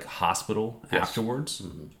like hospital afterwards.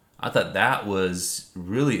 I thought that was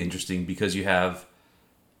really interesting because you have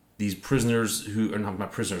these prisoners who are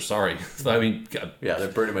not prisoners, sorry. I mean, Yeah, they're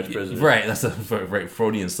pretty much prisoners. right, that's a right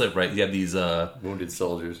Freudian slip, right? You have these Wounded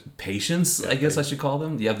soldiers. patients, I guess I should call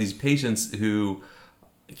them. You have these patients who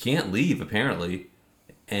can't leave apparently,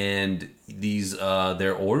 and these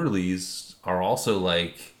their orderlies are also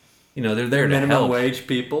like, they're there to Minimum help. wage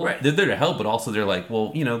people. Right, they're there to help, but also they're like,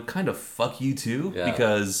 well, kind of fuck you too, Yeah.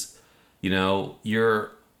 because you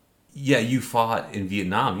fought in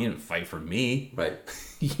Vietnam. You didn't fight for me. Right.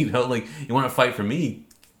 Like you want to fight for me,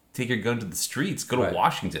 take your gun to the streets, go to Right.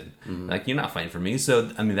 Washington. Like you're not fighting for me.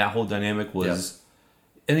 So I mean, that whole dynamic was,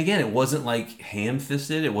 and again, it wasn't like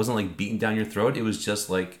ham-fisted. It wasn't like beating down your throat. It was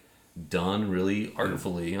just like done really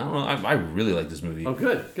artfully. I don't know. I really like this movie. Oh,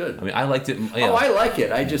 good. I mean, I liked it. Yeah. Oh, I like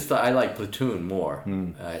it. I just thought I like Platoon more.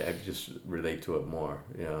 I just relate to it more.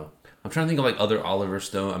 I'm trying to think of like other Oliver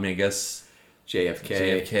Stone. I mean, I guess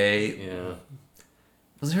JFK. JFK. Yeah.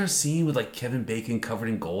 Was there a scene with like Kevin Bacon covered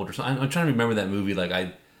in gold or something? I'm trying to remember that movie. Like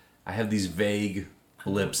I have these vague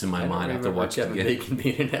blips in my mind. I have to watch Kevin it again. Bacon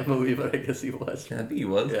being in that movie, but I guess he was. I think he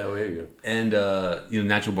was. Yeah, there you go. And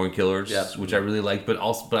Natural Born Killers, Yep. which I really liked, but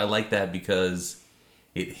I like that because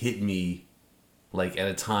it hit me like at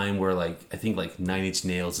a time where like I think like Nine Inch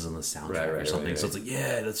Nails is on the soundtrack or something. right. So it's like,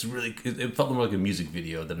 yeah, that's really. It felt more like a music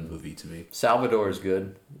video than a movie to me. Salvador is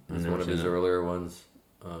good. It's never one of seen his that. earlier ones.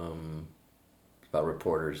 About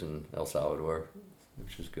reporters in El Salvador,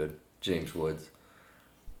 which is good. James Woods,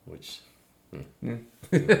 which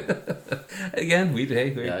Again,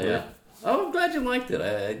 yeah. Oh, I'm glad you liked it.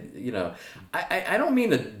 I don't mean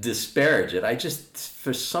to disparage it. I just,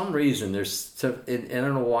 for some reason, and I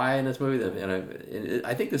don't know why in this movie, and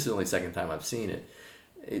I think this is the only second time I've seen it.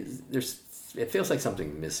 It feels like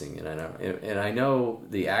something missing, and I know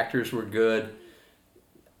the actors were good.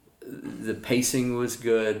 The pacing was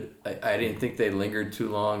good. I didn't think they lingered too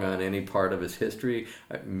long on any part of his history.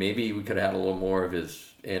 Maybe we could have had a little more of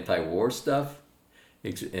his anti-war stuff.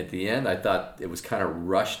 At the end, I thought it was kind of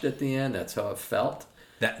rushed at the end. That's how it felt.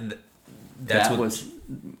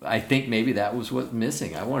 I think maybe that was what's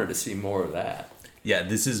missing. I wanted to see more of that. Yeah,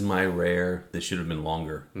 this is my rare. This should have been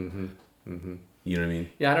longer. You know what I mean?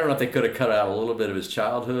 Yeah, I don't know if they could have cut out a little bit of his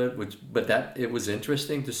childhood, but it was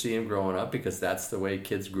interesting to see him growing up because that's the way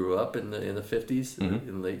kids grew up in the 50s,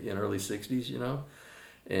 in early 60s,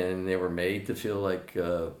 and they were made to feel like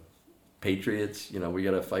patriots. We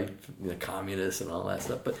got to fight communists and all that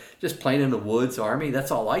stuff. But just playing in the woods, Army, that's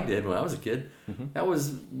all I did when I was a kid. That was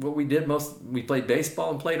what we did most. We played baseball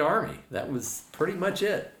and played Army. That was pretty much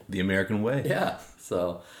it. The American way. Yeah.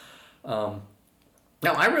 So,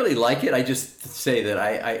 No, I really like it. I just say that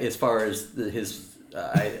I as far as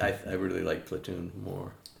I really like Platoon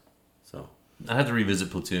more. So I had to revisit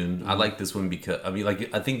Platoon. I like this one because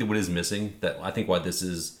I think that what is missing, that I think why this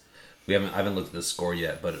is, I haven't looked at the score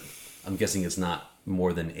yet, but I'm guessing it's not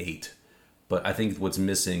more than 8. But I think what's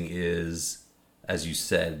missing is, as you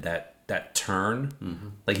said, that turn. Mm-hmm.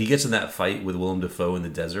 Like he gets in that fight with Willem Dafoe in the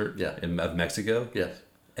desert of Mexico. Yes.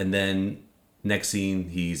 And then next scene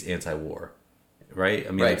he's anti-war. Right?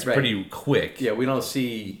 I mean, it's pretty quick. Yeah, we don't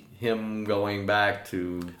see him going back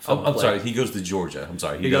to I'm sorry, he goes to Georgia. I'm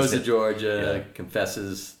sorry. He goes to Georgia,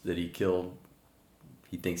 confesses that he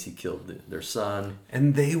thinks he killed their son.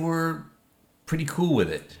 And they were pretty cool with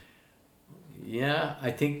it. Yeah,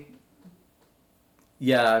 I think.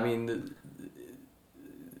 Yeah, I mean,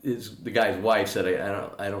 the guy's wife said,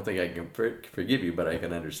 "I don't think I can forgive you, but I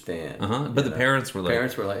can understand." But the parents were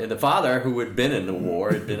like, and the father, who had been in the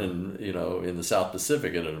war, had been in the South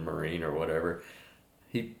Pacific as a Marine or whatever,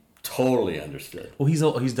 he totally understood. Well, he's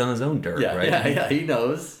done his own dirt, right? Yeah, he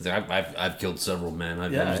knows. I've killed several men.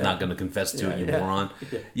 I'm just not going to confess to it, you moron.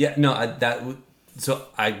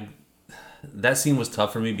 That scene was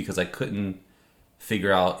tough for me because I couldn't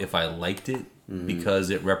figure out if I liked it because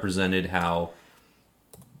it represented how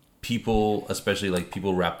people, especially like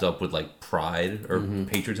people wrapped up with like pride or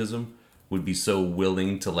patriotism, would be so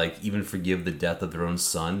willing to like even forgive the death of their own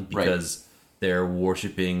son because they're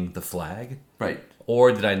worshiping the flag. Right.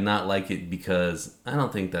 Or did I not like it because I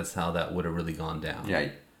don't think that's how that would have really gone down.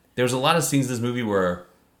 Right. There was a lot of scenes in this movie where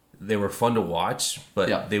they were fun to watch,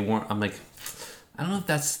 but they weren't. I'm like, I don't know if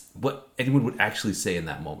that's what anyone would actually say in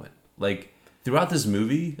that moment. Like throughout this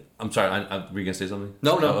movie, I'm sorry, were you gonna say something?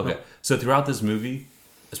 No. Okay. So throughout this movie,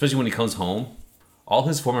 especially when he comes home, all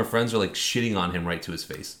his former friends are like shitting on him right to his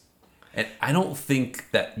face, and I don't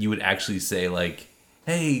think that you would actually say like,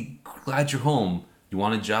 "Hey, glad you're home. You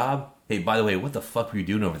want a job? Hey, by the way, what the fuck were you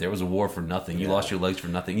doing over there? It was a war for nothing. You lost your legs for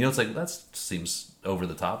nothing." You know, it's like that seems over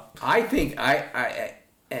the top. I think I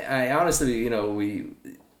honestly,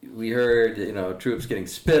 we heard troops getting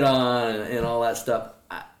spit on and all that stuff.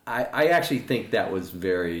 I actually think that was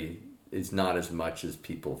it's not as much as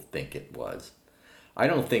people think it was. I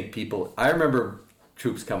don't think people. I remember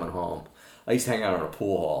troops coming home. I used to hang out in a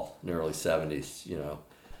pool hall in the early 70s,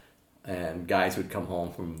 and guys would come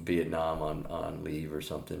home from Vietnam on leave or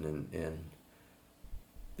something, and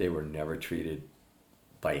they were never treated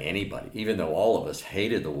by anybody. Even though all of us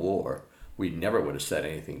hated the war, we never would have said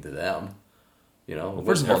anything to them. Well,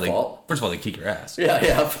 first of all, they kick your ass.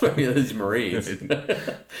 Yeah, these Marines.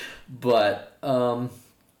 But I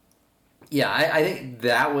think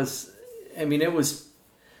that was. I mean, it was.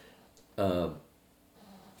 And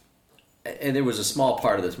there was a small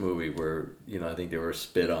part of this movie where, I think they were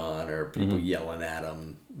spit on or people yelling at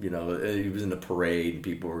him. He was in a parade and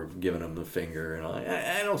people were giving him the finger. And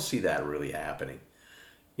I don't see that really happening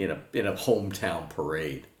in a hometown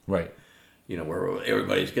parade. Right. Where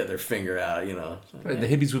everybody's got their finger out, Right, the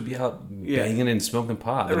hippies would be out banging and smoking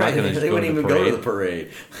pot. They're right. not gonna they wouldn't even go to the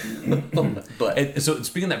parade. But so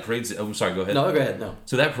speaking of that parade scene, I'm sorry, go ahead. No, go ahead. No.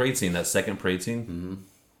 So that parade scene, that second parade scene,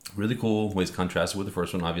 really cool. Ways contrasted with the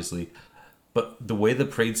first one, obviously. But the way the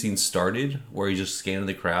parade scene started, where he's just scanning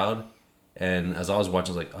the crowd, and as I was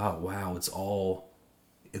watching, I was like, oh wow, it's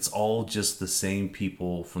all just the same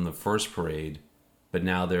people from the first parade, but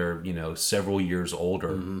now they're several years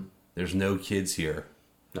older. There's no kids here.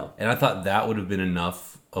 No. And I thought that would have been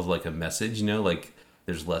enough of like a message, like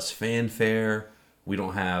there's less fanfare. We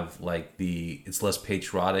don't have like it's less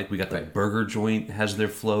patriotic. We got the burger joint has their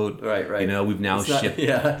float. Right. We've now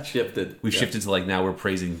shifted. We've shifted to like now we're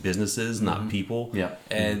praising businesses, not people. Yeah.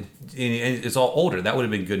 And it's all older. That would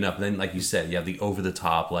have been good enough. And then like you said, you have the over the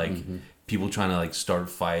top, like people trying to like start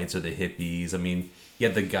fights or the hippies. I mean, you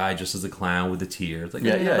have the guy just as a clown with the tears. Like,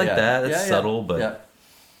 that. That's subtle, but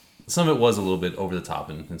some of it was a little bit over the top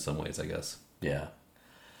in some ways, I guess. Yeah.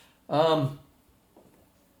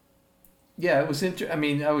 Yeah, it was interesting. I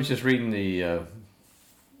mean, I was just reading the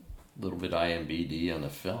little bit IMDb on the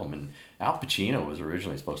film, and Al Pacino was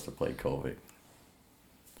originally supposed to play Kovic.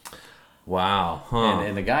 Wow. Huh.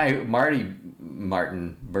 And the guy, Martin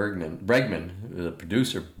Bregman, the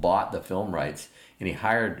producer, bought the film rights, and he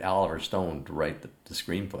hired Oliver Stone to write the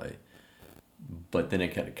screenplay. But then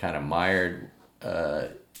it kind of mired.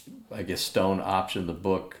 I guess Stone optioned the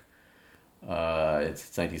book. It's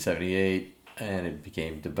 1978, and it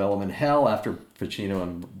became development hell after Pacino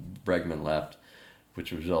and Bregman left,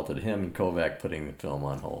 which resulted in him and Kovac putting the film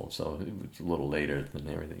on hold. So it was a little later than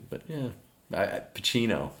everything. But yeah,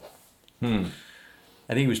 Pacino. I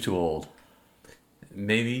think he was too old.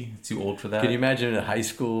 Maybe too old for that. Can you imagine the high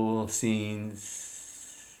school scenes?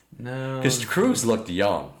 No. Because Cruise looked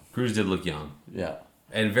young. Cruise did look young. Yeah.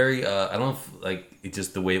 And very, I don't know if, like, it's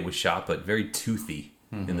just the way it was shot, but very toothy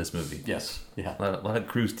in this movie. Yes. Yeah. A lot of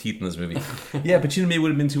Cruise teeth in this movie. Yeah, Pacino maybe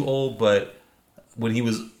would have been too old, but when he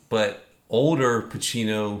was, older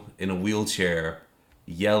Pacino in a wheelchair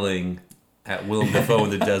yelling at Willem Dafoe in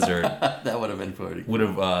the desert That would have been pretty. would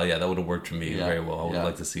have, that would have worked for me very well. I would have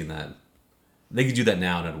liked to see that. They could do that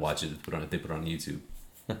now and I'd watch it if they put it on YouTube.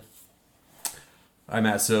 All right,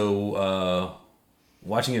 Matt. So,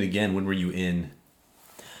 watching it again, when were you in?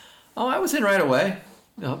 Oh, I was in right away.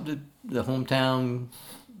 The hometown,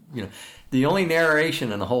 the only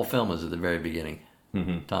narration in the whole film is at the very beginning.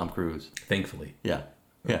 Tom Cruise. Thankfully. Yeah.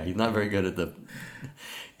 Yeah, he's not very good at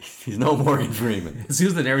he's no Morgan Freeman. As soon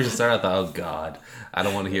as the narration started, I thought, oh God, I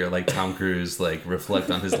don't want to hear like Tom Cruise like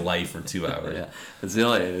reflect on his life for 2 hours. Yeah.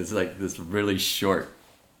 It's like this really short,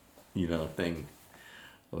 thing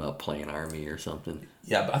about playing army or something.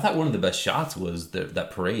 Yeah, but I thought one of the best shots was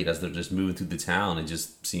that parade as they're just moving through the town. It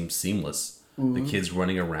just seems seamless. The kids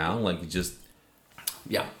running around, like, just...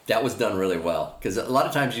 Yeah, that was done really well. Because a lot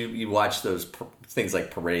of times you watch those things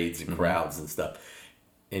like parades and crowds and stuff,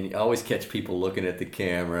 and you always catch people looking at the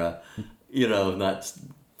camera, not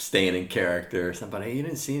staying in character or something. You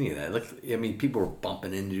didn't see any of that. People were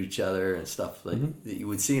bumping into each other and stuff that you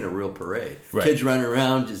would see in a real parade. Right. Kids running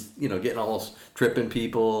around, just, getting almost tripping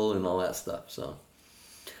people and all that stuff. So,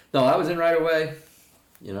 no, I was in right away.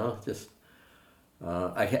 Just...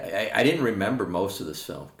 I didn't remember most of this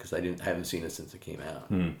film because I haven't seen it since it came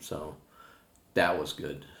out. So that was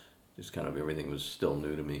good. Just kind of everything was still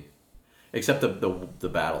new to me, except the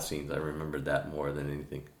battle scenes. I remembered that more than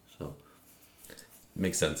anything. So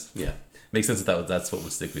makes sense. Yeah, makes sense that that's what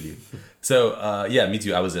would stick with you. So yeah, me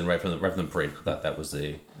too. I was in right from the parade. I thought that was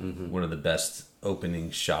one of the best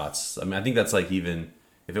opening shots. I mean, I think that's like even.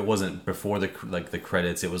 If it wasn't before the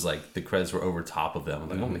credits, it was like the credits were over top of them. I'm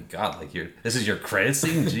like, oh my God, like this is your credit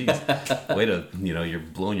scene? Jeez. Way to, you're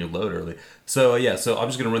blowing your load early. So yeah, so I'm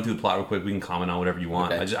just going to run through the plot real quick. We can comment on whatever you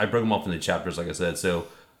want. Okay. I broke them up into chapters, like I said. So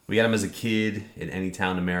we got him as a kid in any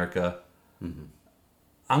town in America.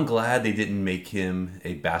 I'm glad they didn't make him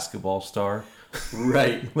a basketball star.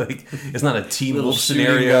 Right. Like, it's not a Teen Little Wolf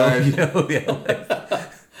scenario. guard.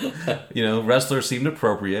 Wrestler seemed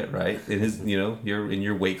appropriate, right? In his, you're in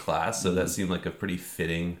your weight class, so that seemed like a pretty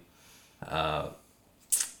fitting. I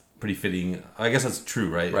guess that's true,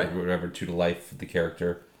 right? Right. Whatever, true to life, the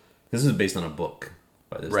character. This is based on a book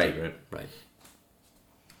by this dude, right? Right.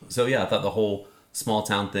 So yeah, I thought the whole small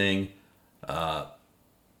town thing. When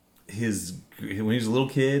he was a little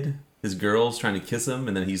kid, his girl's trying to kiss him,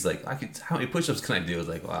 and then he's like, "How many push-ups can I do?" I was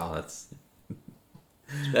like, "Wow,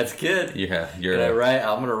 That's good. Yeah,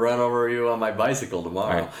 I'm gonna run over you on my bicycle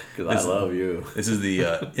tomorrow because I love you." This is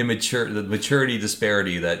the maturity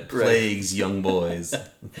disparity that plagues young boys.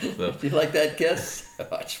 So, Do you like that kiss?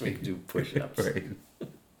 Watch me do push-ups. right.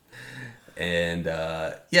 And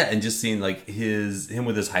and just seeing like him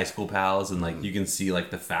with his high school pals, and like you can see like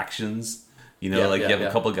the factions. You have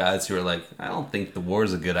a couple guys who are like, "I don't think the war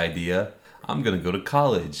is a good idea. I'm gonna go to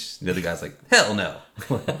college." The other guy's like, "Hell no."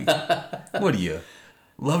 What are you?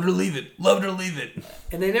 Love it or leave it. Love it or leave it.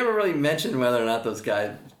 And they never really mentioned whether or not those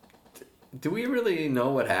guys... Do we really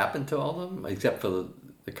know what happened to all of them? Except for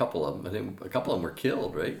a couple of them. I think a couple of them were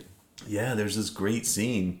killed, right? Yeah, there's this great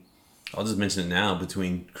scene. I'll just mention it now,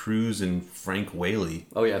 between Cruise and Frank Whaley.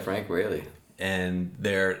 Oh, yeah, Frank Whaley. And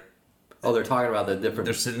they're talking about the different...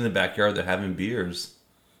 They're sitting in the backyard, they're having beers.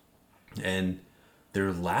 And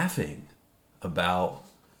they're laughing about,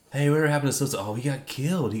 hey, whatever happened to so-so? Oh, he got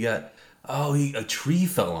killed. A tree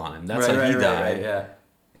fell on him. That's how he died. Right, yeah.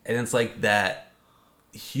 And it's like that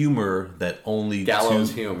humor that only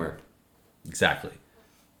gallows humor. Exactly.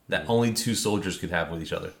 That only two soldiers could have with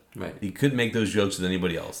each other. Right. He couldn't make those jokes with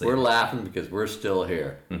anybody else. We're laughing because we're still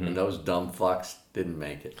here. And those dumb fucks didn't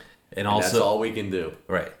make it. And also, that's all we can do.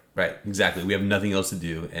 Right. Exactly. We have nothing else to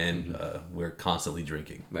do, and we're constantly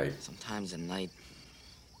drinking. Right. Sometimes at night,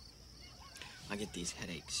 I get these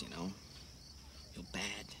headaches, feel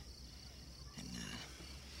bad. And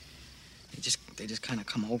they just kind of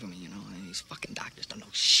come over me, and these fucking doctors don't know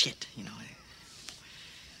shit,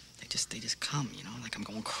 They just come, like I'm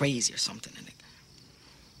going crazy or something, and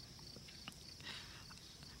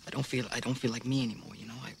I don't feel like me anymore,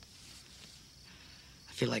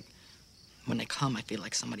 I feel like when they come, I feel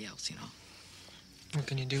like somebody else, What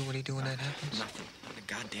can you do? What do you do when that happens? Nothing. Not a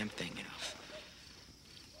goddamn thing,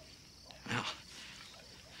 Well,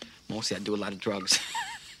 mostly I do a lot of drugs.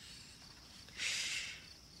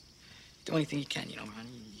 Do anything you can, man.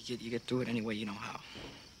 You get through it any way you know how.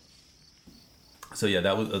 So yeah,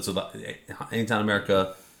 that was Anytime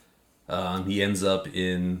America. He ends up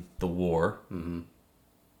in the war. Mm-hmm.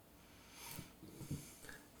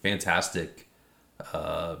 Fantastic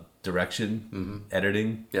direction,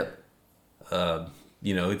 editing. Yep.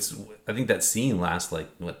 It's. I think that scene lasts like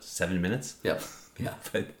 7 minutes. Yep. Yeah.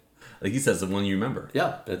 But like he says, the one you remember.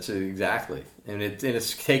 Yeah, that's exactly. And it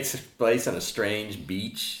takes place on a strange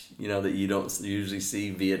beach, that you don't usually see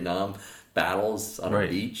Vietnam battles on a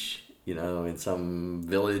beach, in some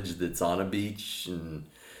village that's on a beach. And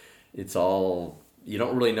it's all, you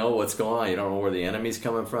don't really know what's going on. You don't know where the enemy's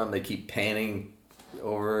coming from. They keep panning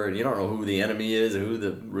over, and you don't know who the enemy is and who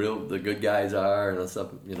the good guys are and stuff,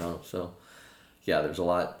 So, yeah, there's a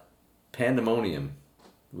lot. Pandemonium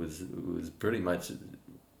was pretty much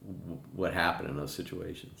what happened in those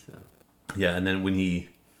situations. So. Yeah, and then when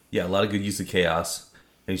a lot of good use of chaos,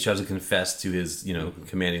 and he tries to confess to his,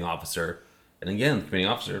 commanding officer, and again, the commanding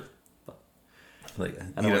officer, like,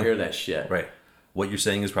 I don't hear that shit. Right. What you're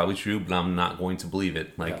saying is probably true, but I'm not going to believe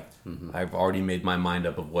it. Like, I've already made my mind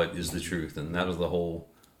up of what is the truth, and that was the whole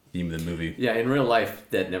theme of the movie. Yeah, in real life,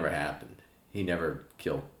 that never happened. He never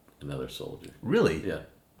killed another soldier. Really? Yeah.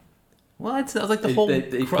 Well, that was like the whole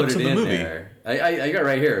crux of the movie. There. I got it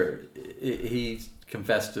right here. He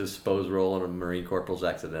confessed to his supposed role in a Marine corporal's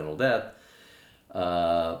accidental death,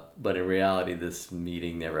 but in reality, this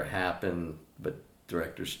meeting never happened. But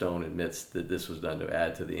Director Stone admits that this was done to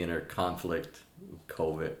add to the inner conflict with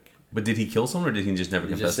Kovic. But did he kill someone, or did he just never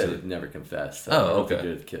He confess just said to it? He never confessed. Oh,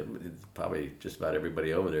 okay. Probably just about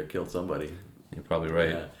everybody over there killed somebody. You're probably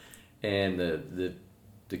right. Yeah. And the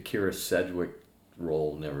Kira Sedgwick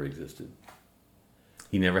role never existed.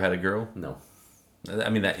 He never had a girl? No. I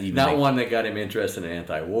mean, that even not one that got him interested in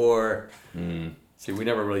anti-war. See, we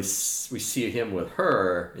never really we see him with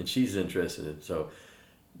her, and she's interested in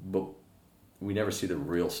but we never see the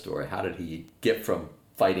real story. How did he get from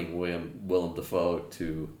fighting Willem Dafoe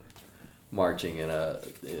to marching in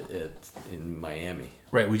Miami?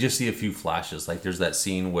 Right. We just see a few flashes. Like there's that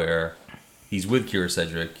scene where he's with Kira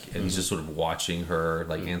Sedgwick and he's just sort of watching her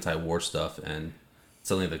like anti-war stuff, and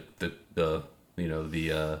suddenly the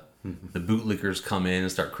bootlickers come in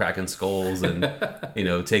and start cracking skulls and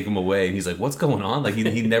take him away, and he's like, what's going on? Like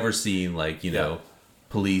he'd never seen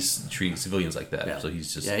police treat civilians like that. Yeah. So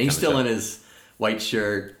he's just he's still in his white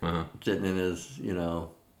shirt, sitting in his in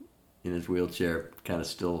his wheelchair, kind of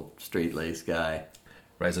still straight-laced guy.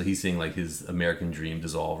 Right, so he's seeing like his American dream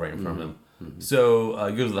dissolve right in front of him. So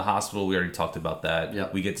he goes to the hospital. We already talked about that.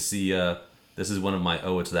 Yep. We get to see, this is one of my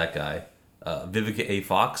it's that guy, Vivica A.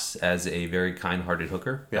 Fox as a very kind-hearted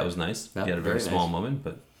hooker. Yep. That was nice. Yep, He had a very small nice moment,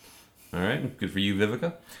 but all right, good for you,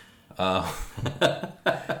 Vivica.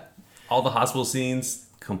 All the hospital scenes,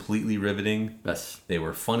 completely riveting. Yes. They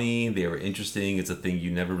were funny. They were interesting. It's a thing you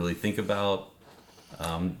never really think about.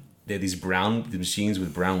 They had these machines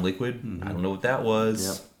with brown liquid. I don't know what that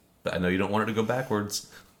was, but I know you don't want it to go backwards.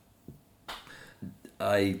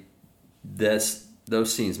 Those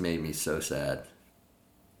scenes made me so sad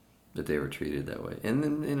that they were treated that way. And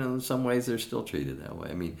then, in some ways they're still treated that way.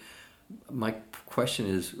 I mean, my question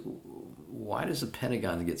is, why does the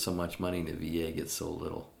Pentagon get so much money and the VA gets so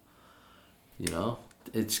little?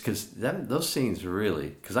 It's because those scenes really,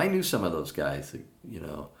 because I knew some of those guys,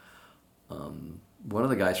 one of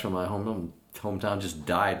the guys from my hometown just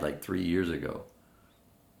died like 3 years ago.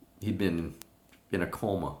 He'd been in a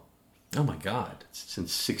coma. Oh my God.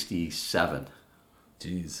 Since 1967.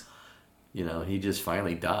 Jeez. He just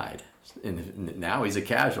finally died. And now he's a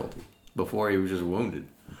casualty. Before he was just wounded.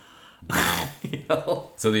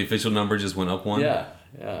 Wow. So the official number just went up one? Yeah,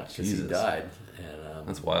 because he died. And,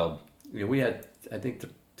 that's wild. We had, I think,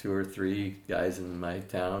 2 or 3 guys in my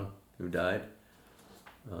town who died.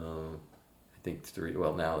 I think 3.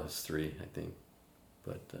 Well, now there's 3, I think.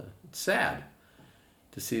 But it's sad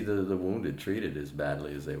to see the wounded treated as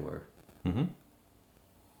badly as they were. Mm-hmm.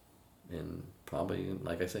 And probably,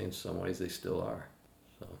 like I say, in some ways they still are.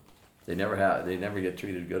 So they never get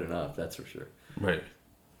treated good enough. That's for sure. Right.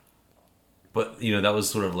 But that was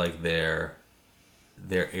sort of like their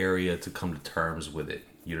area to come to terms with it.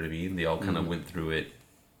 You know what I mean? They all kind of went through it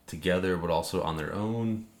together, but also on their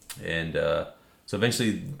own. And so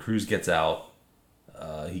eventually, Cruise gets out.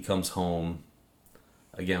 He comes home.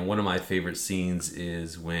 Again, one of my favorite scenes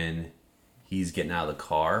is when he's getting out of the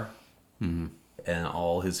car, and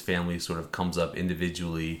all his family sort of comes up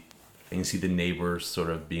individually, and you see the neighbors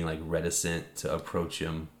sort of being like reticent to approach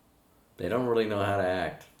him. They don't really know how to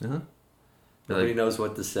act. Nobody knows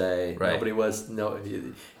what to say. Right.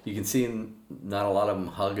 You can see not a lot of them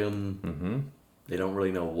hug him. They don't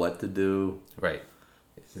really know what to do. Right.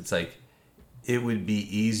 It's like, it would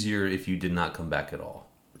be easier if you did not come back at all.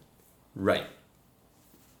 Right.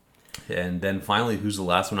 And then finally, who's the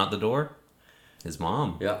last one out the door? His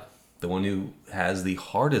mom. Yeah. The one who has the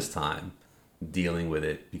hardest time dealing with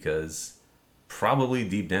it because probably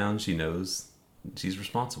deep down she knows she's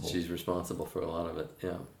responsible. She's responsible for a lot of it,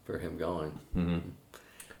 yeah, for him going. Mm-hmm.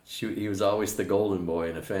 He was always the golden boy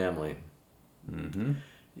in the family. Mm-hmm.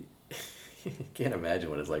 You can't imagine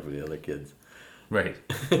what it's like with the other kids. Right.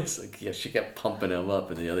 It's like, yeah, she kept pumping him up,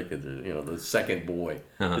 and the other kids are, the second boy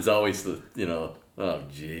is Uh-huh. always the, oh,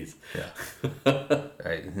 jeez. Yeah.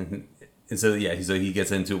 Right. And so, yeah, so he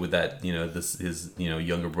gets into it with that, his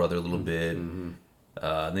younger brother a little bit. Mm-hmm.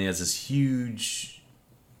 And then he has this huge,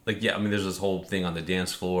 there's this whole thing on the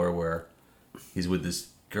dance floor where he's with this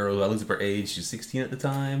girl who I looked up her age. She's 16 at the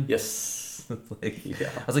time. Yes. I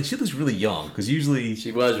was like, she looks really young because usually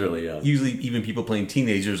she was really young. Usually, even people playing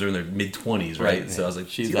teenagers are in their mid-20s, right? Right. So I was like,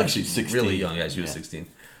 She's she looks actually 16. really young. Yeah, she was 16.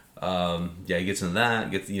 He gets into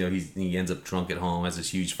that. He ends up drunk at home. Has this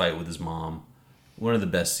huge fight with his mom. One of the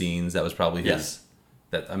best scenes. That was probably his.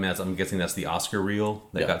 Yes. I'm guessing that's the Oscar reel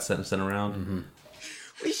that got sent around. Mm-hmm.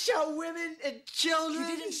 We shot women and children.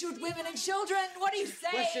 You didn't shoot women and children. What do you say?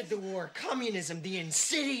 What said the war? Communism, the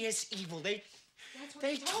insidious evil.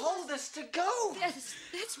 They told us to go.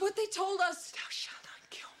 That's what they told us. Thou shalt not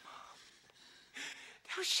kill, Mom.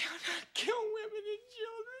 Thou shalt not kill women and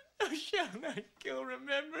children. Thou shalt not kill,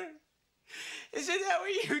 remember? Isn't that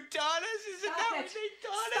what you taught us? Isn't that what they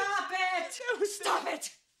taught us? Stop it! Stop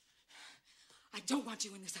it! I don't want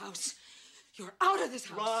you in this house. You're out of this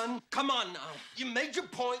house. Ron, come on now. You made your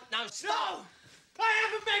point. Now stop. No! I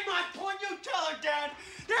haven't made my point. You tell her, Dad.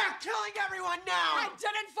 They're killing everyone now. I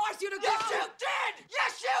didn't force you to go. Yes, you did.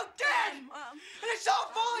 Yes, you did. Mom. And it's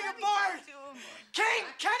all falling apart. King,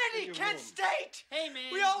 Kennedy, Kent State. Hey,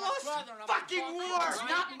 man. We all lost fucking war. It's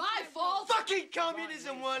not my fault. Fucking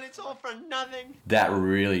communism won. It's all for nothing. That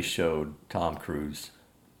really showed Tom Cruise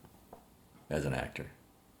as an actor.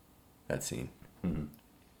 That scene. Mm-hmm.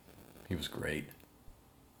 He was great.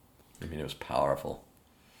 I mean, it was powerful.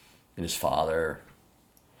 And his father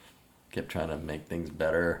kept trying to make things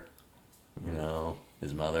better.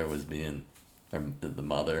 His mother was being, or the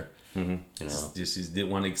mother. Mm-hmm. Just didn't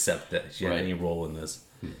want to accept that she had Right. any role in this.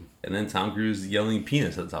 And then Tom Cruise yelling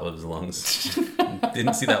penis at the top of his lungs.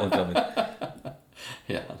 Didn't see that one coming.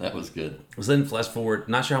 Yeah, that was good. So then flash forward,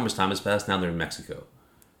 not sure how much time has passed, now they're in Mexico.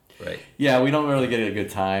 Right? Yeah, we don't really get a good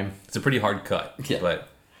time. It's a pretty hard cut. Yeah. But,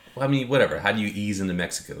 well, I mean, whatever. How do you ease into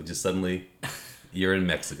Mexico? Just suddenly, you're in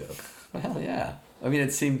Mexico. Well, yeah. I mean,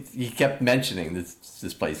 it seemed he kept mentioning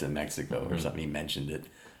this place in Mexico or something. He mentioned it,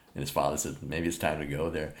 and his father said maybe it's time to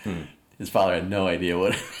go there. His father had no idea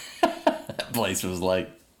what that place was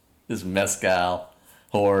like. This mezcal,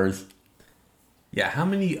 whores. Yeah, how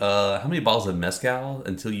many bottles of mezcal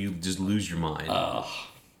until you just lose your mind?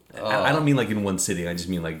 I don't mean like in one sitting. I just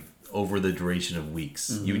mean like over the duration of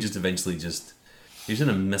weeks. You would just eventually you're just in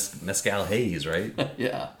a mezcal haze, right?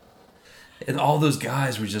 Yeah. And all those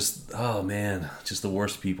guys were just, oh man, just the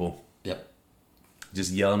worst people. Yep.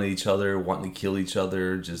 Just yelling at each other, wanting to kill each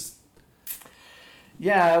other, just...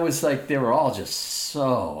 Yeah, it was like they were all just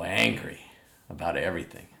so angry about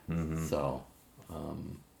everything. Mm-hmm. So, a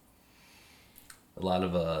lot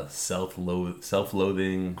of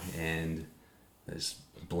self-loathing and just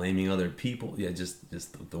blaming other people. Yeah, just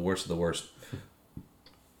the worst of the worst.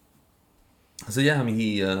 So yeah, I mean,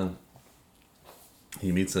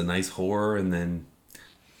 he meets a nice whore and then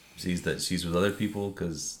sees that she's with other people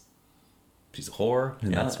because she's a whore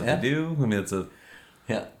and that's what they do. I mean, it's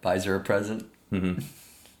buys her a present. Mm-hmm.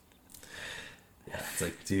 Yeah, it's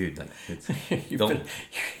like, dude, like, it's,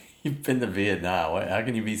 you've been to Vietnam. How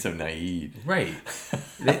can you be so naive? Right.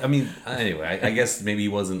 I mean, anyway, I guess maybe he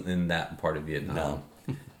wasn't in that part of Vietnam. No.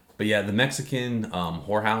 But yeah, the Mexican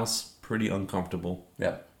whorehouse, pretty uncomfortable.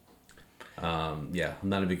 Yep. Yeah, I'm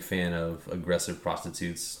not a big fan of aggressive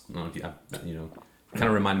prostitutes. I don't know if kind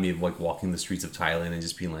of reminded me of like walking the streets of Thailand and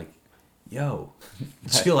just being like, yo,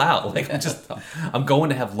 chill out. Like, I'm going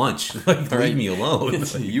to have lunch. Like, leave me alone.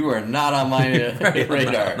 Like, you are not on my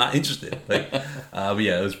radar. I'm not interested. Like, but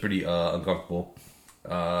yeah, it was pretty uncomfortable.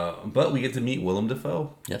 But we get to meet Willem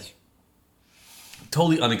Dafoe. Yes.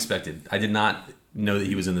 Totally unexpected. I did not know that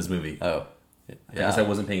he was in this movie. Oh. Yeah. I guess I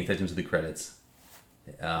wasn't paying attention to the credits.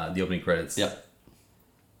 The opening credits. Yep.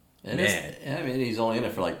 And man. I mean, he's only in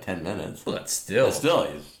it for like 10 minutes. Well, that's still.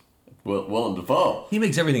 He's Willem Dafoe. He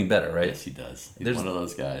makes everything better, right? Yes, he does. He's one of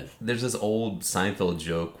those guys. There's this old Seinfeld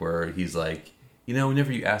joke where he's like,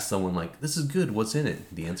 whenever you ask someone like, "This is good, what's in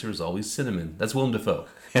it?" the answer is always cinnamon. That's Willem Dafoe.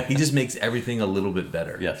 He just makes everything a little bit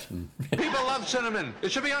better. Yes. People love cinnamon.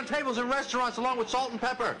 It should be on tables in restaurants along with salt and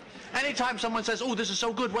pepper. Anytime someone says, "Oh, this is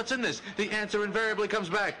so good, what's in this?" the answer invariably comes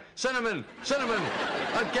back, cinnamon, cinnamon,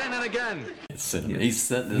 again and again. It's cinnamon. Yeah. He's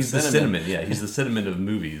the cinnamon. Yeah, he's the cinnamon of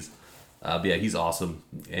movies. But yeah, he's awesome.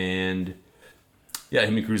 And yeah,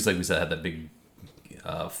 him and Cruise, like we said, had that big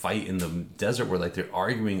fight in the desert where like they're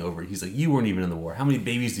arguing over. He's like, "You weren't even in the war. How many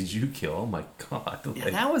babies did you kill?" Oh my god! Like, Yeah,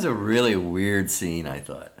 that was a really weird scene, I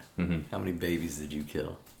thought. Mm-hmm. How many babies did you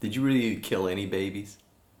kill? Did you really kill any babies?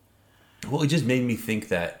 Well, it just made me think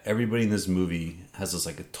that everybody in this movie has this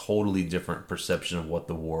like a totally different perception of what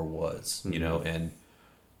the war was, you know. And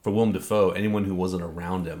for Willem Dafoe, anyone who wasn't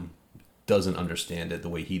around him doesn't understand it the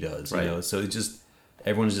way he does, Right. you know. So it just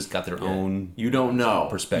everyone's just got their own. You don't know.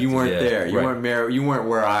 Perspective. You weren't Yeah, there. You right. weren't there. You weren't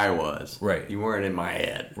where I was. Right. You weren't in my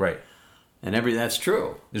head. Right. And that's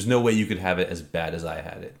true. There's no way you could have it as bad as I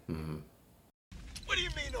had it. Mm-hmm. What do you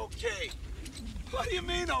mean, okay? What do you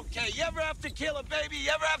mean, okay? You ever have to kill a baby?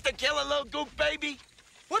 You ever have to kill a little goop baby?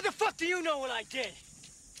 What the fuck do you know what I did?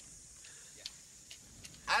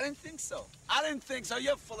 I didn't think so. I didn't think so.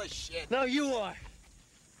 You're full of shit. No, you are.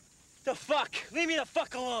 The fuck? Leave me the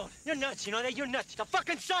fuck alone. You're nuts, you know that? You're nuts. The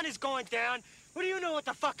fucking sun is going down. What do you know what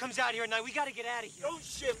the fuck comes out here at night? We gotta get out of here. Don't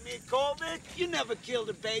shit me, Coleman. You never killed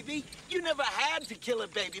a baby. You never had to kill a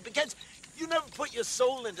baby because you never put your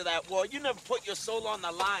soul into that war. You never put your soul on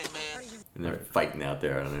the line, man. And they're fighting out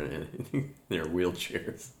there on their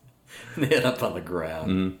wheelchairs. And they end up on the ground.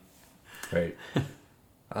 Mm-hmm. Right.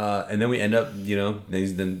 And then we end up,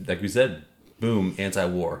 then like we said, boom,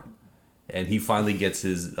 anti-war. And he finally gets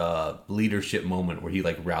his leadership moment where he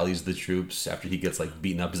like rallies the troops after he gets like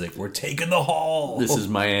beaten up. He's like, "We're taking the hall." This is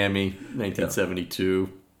Miami, 1972.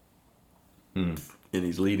 Yeah. And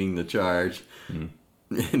he's leading the charge. And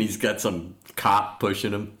he's got some cop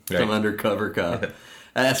pushing him, some undercover cop. And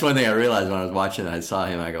that's one thing I realized when I was watching it. I saw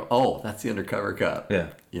him, I go, "Oh, that's the undercover cop." Yeah.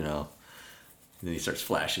 You know. And then he starts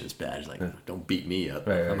flashing his badge like, "Don't beat me up.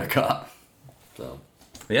 Right, I'm a cop." So.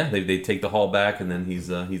 Yeah, they take the hall back, and then he's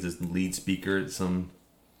his lead speaker at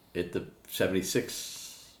the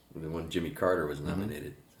 76, when Jimmy Carter was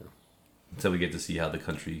nominated. So we get to see how the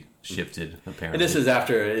country shifted, apparently. And this is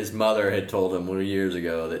after his mother had told him years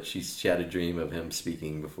ago that she had a dream of him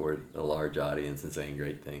speaking before a large audience and saying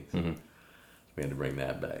great things. Mm-hmm. We had to bring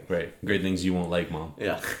that back. Right, great things you won't like, Mom.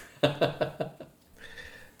 Yeah.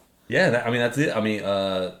 Yeah, that's it.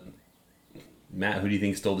 Matt, who do you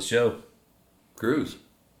think stole the show? Cruise.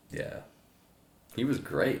 Yeah. He was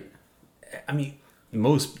great. There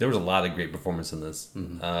was a lot of great performance in this.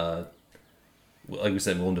 Mm-hmm. Like we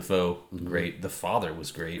said, Willem Dafoe, great. The father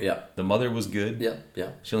was great. Yeah. The mother was good. Yeah, yeah.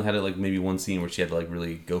 She only had like maybe one scene where she had to like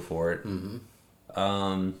really go for it.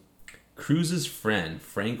 Mm-hmm. Cruise's friend,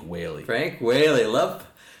 Frank Whaley. Frank Whaley, love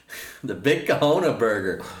the Big Kahuna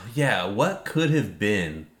burger. Yeah, what could have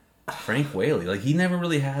been Frank Whaley? Like, he never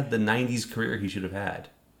really had the 90s career he should have had.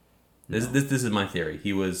 This is my theory.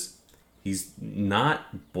 He's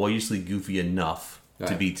not boyishly goofy enough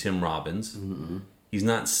to be Tim Robbins. Mm-hmm. He's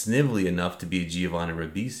not snivelly enough to be Giovanni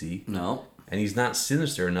Ribisi. No. And he's not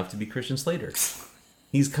sinister enough to be Christian Slater.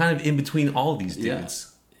 He's kind of in between all these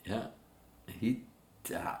dudes. Yeah.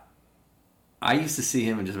 I used to see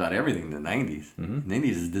him in just about everything in the 90s. Mm-hmm. The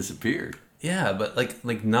 90s has disappeared. Yeah, but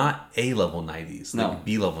like not A-level 90s. No. Like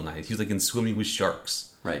B-level 90s. He was like in Swimming with Sharks.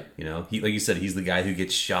 Right. You know, he, like you said, he's the guy who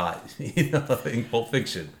gets shot, in Pulp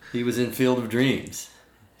Fiction. He was in Field of Dreams.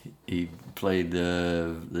 He played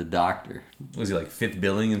the doctor. Was he like fifth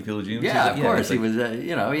billing in Field of Dreams? Yeah, Like, of course. like, He was.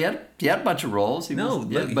 He had a bunch of roles.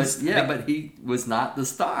 But he was not the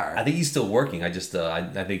star. I think he's still working. I just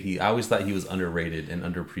I always thought he was underrated and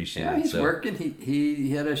underappreciated. Yeah, he's working.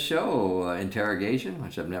 He had a show, Interrogation,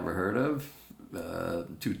 which I've never heard of.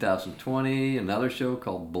 2020, another show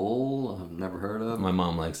called Bull. I've never heard of. My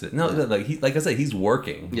mom likes it. No, like I said, he's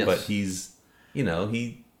working. Yes. But he's, I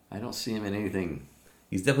don't see him in anything.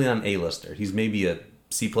 He's definitely not an A-lister. He's maybe a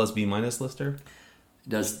C+B- lister. He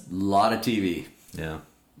does a lot of TV. Yeah.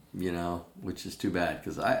 Which is too bad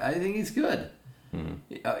because I think he's good.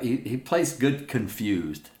 Mm-hmm. He plays good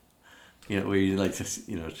confused. Where he like just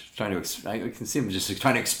trying to. I can see him just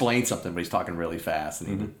trying to explain something, but he's talking really fast,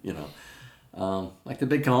 and like the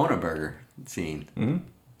Big Kahuna burger scene. Mm-hmm.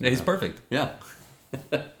 Yeah, he's perfect. Yeah,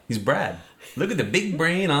 he's Brad. Look at the big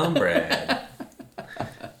brain on Brad.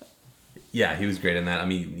 Yeah, he was great in that.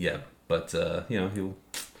 But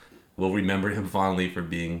we'll remember him fondly for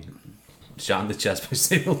being shot in the chest by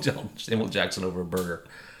Samuel Jackson over a burger,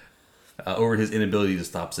 over his inability to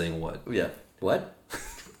stop saying what. Yeah, what?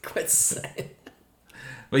 Quit saying.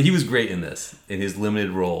 But he was great in this, in his limited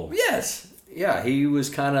role. Yes. Yeah, he was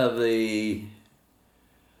kind of the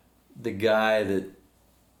guy that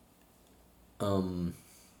how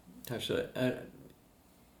should I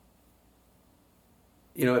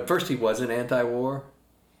at first he wasn't anti-war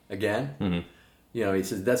again. Mm-hmm. He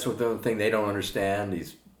says that's what the thing they don't understand,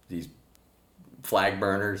 these flag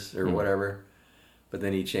burners or whatever. But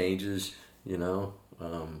then he changes, he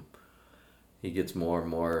gets more and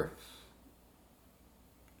more,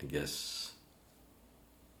 I guess,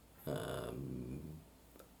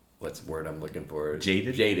 what's the word I'm looking for?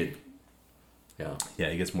 Jaded. Yeah. Yeah,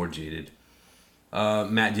 he gets more jaded.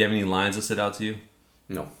 Matt, do you have any lines that stood out to you?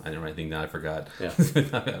 No. I didn't write anything down. I forgot. Yeah.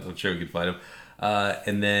 I'm sure we could find them.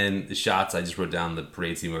 And then the shots, I just wrote down the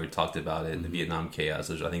parade scene where we talked about it, the Vietnam chaos.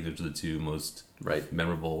 I think those are the two most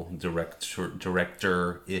memorable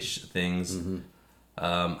director-ish things. Mm-hmm.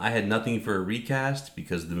 I had nothing for a recast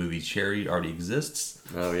because the movie Cherry already exists.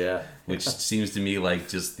 Oh, yeah. Which seems to me like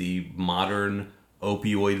just the modern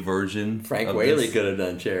opioid version. Frank Whaley could have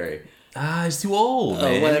done Cherry. He's too old,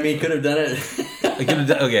 man. Well, I mean, could have done it. He could have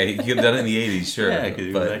done it in the 80s, sure. Yeah,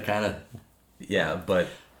 because that kind of... Yeah, but,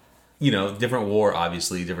 different war,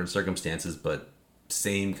 obviously, different circumstances, but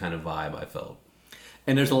same kind of vibe, I felt.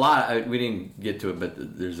 And there's a lot, we didn't get to it, but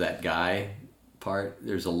there's that guy part.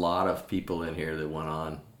 There's a lot of people in here that went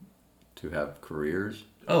on to have careers.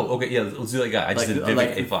 Oh, okay, yeah, let's do that guy. I just did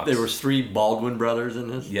Vivica A. Fox. There was 3 Baldwin brothers in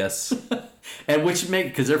this. Yes. And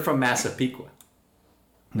because they're from Massapequa.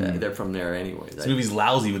 They're from there anyways. This movie's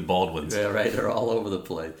lousy with Baldwins. Yeah, right. They're all over the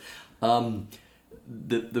place. The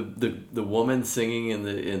woman singing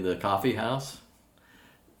in the coffee house,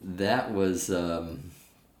 that was I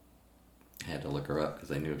had to look her up because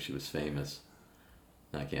I knew she was famous.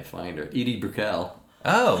 I can't find her. Edie Brickell.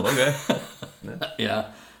 Oh, okay.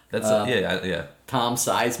 Yeah. That's yeah. Tom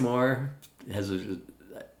Sizemore has he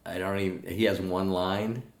has one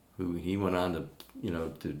line. He went on to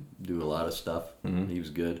to do a lot of stuff. Mm-hmm. He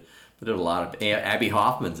was good. But there were a lot of Abby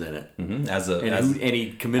Hoffman's in it. Mm-hmm. And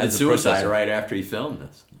he committed suicide right after he filmed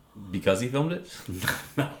this. Because he filmed it?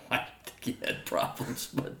 No, I think he had problems.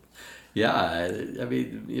 But yeah, I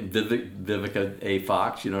mean, Vivica A.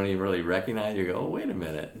 Fox, you don't even really recognize. You go, oh, wait a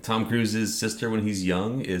minute. Tom Cruise's sister when he's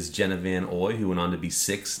young is Jenna Van Oy, who went on to be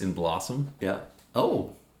 6 in Blossom. Yeah.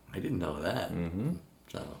 Oh, I didn't know that. Mm-hmm.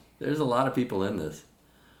 So there's a lot of people in this.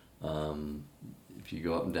 If you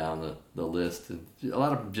go up and down the list, a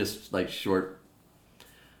lot of them just like short.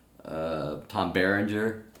 Tom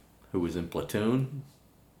Berenger, who was in Platoon,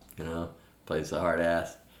 plays the hard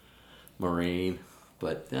ass Marine.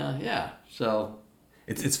 But yeah, so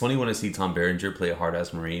it's funny when I see Tom Berenger play a hard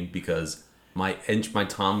ass Marine because my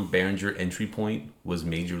Tom Berenger entry point was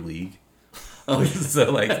Major League. Oh,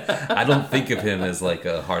 so like I don't think of him as like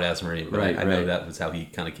a hard ass Marine, but I know that was how he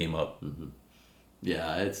kind of came up. Mm-hmm.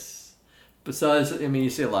 Yeah, besides, I mean,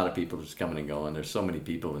 you see a lot of people just coming and going. There's so many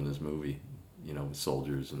people in this movie, with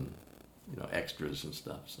soldiers and, extras and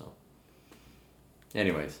stuff. So,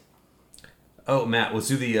 anyways. Oh, Matt, let's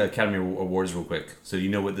do the Academy Awards real quick. So, you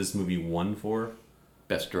know what this movie won for?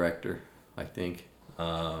 Best Director, I think.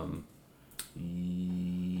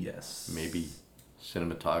 Yes. Maybe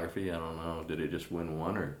cinematography. I don't know. Did it just win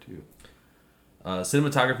 1 or 2?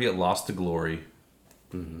 Cinematography, it lost to Glory.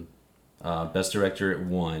 Mm-hmm. Best Director, it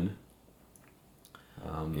won.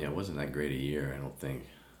 It wasn't that great a year, I don't think.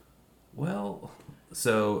 Well,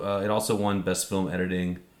 so it also won Best Film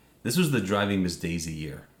Editing. This was the Driving Miss Daisy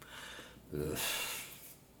year. Ugh.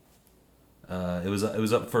 It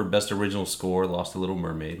was up for Best Original Score, lost to Little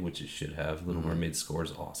Mermaid, which it should have. Little Mermaid's score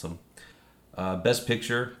is awesome. Best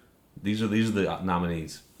Picture, these are the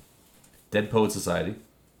nominees. Dead Poet Society,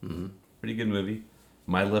 pretty good movie.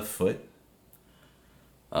 My Left Foot.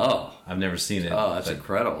 Oh, I've never seen it. Oh, that's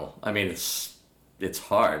incredible. I mean, it's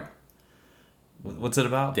hard. What's it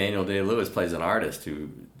about? Daniel Day-Lewis plays an artist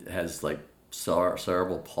who has like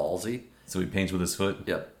cerebral palsy. So he paints with his foot?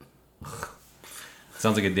 Yep.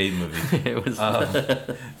 Sounds like a date movie. It was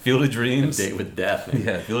Field of Dreams. A date with death.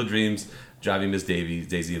 Yeah, Field of Dreams, Driving Miss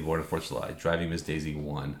Daisy and Born on 4th of July. Driving Miss Daisy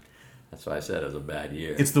won. That's why I said it was a bad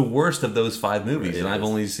year. It's the worst of those 5 movies, and is. I've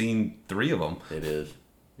only seen 3 of them. It is,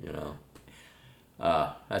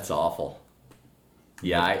 that's awful.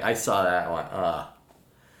 Yeah, I saw that one.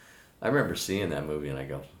 I remember seeing that movie, and I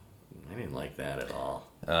go, I didn't like that at all.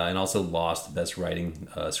 And also lost Best Writing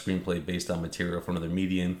Screenplay based on material from another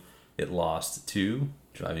medium. It lost to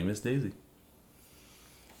Driving Miss Daisy.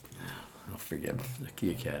 I'll forget the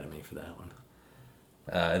Academy for that one.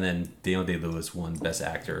 And then Daniel Day-Lewis won Best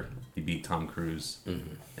Actor. He beat Tom Cruise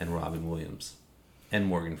and Robin Williams and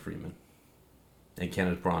Morgan Freeman and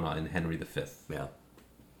Kenneth Branagh and Henry V. Yeah.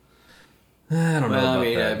 I don't know Well,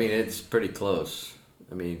 about that. I mean, it's pretty close.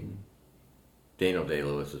 I mean, Daniel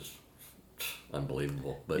Day-Lewis is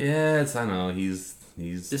unbelievable. But yeah, I know he's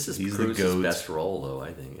this is he's Cruise's the GOAT. best role, though.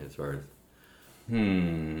 I think as far as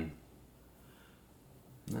Not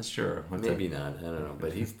sure. maybe not. I don't know,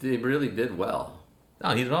 but he really did well.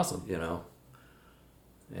 Oh, he did awesome. You know,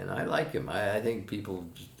 and I like him. I think people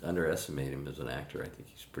just underestimate him as an actor. I think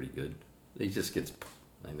he's pretty good. He just gets,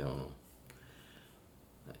 I don't know.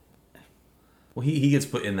 Well, he gets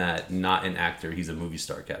put in that not an actor, he's a movie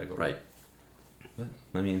star category. Right. But,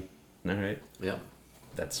 I mean, all right. Yeah.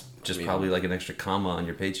 That's just probably like an extra comma on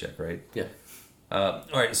your paycheck, right? Yeah. All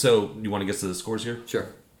right, so you want to get to the scores here? Sure.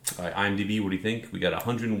 All right, IMDb, what do you think? We got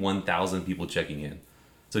 101,000 people checking in.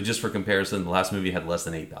 So just for comparison, the last movie had less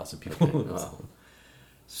than 8,000 people. Okay. Wow.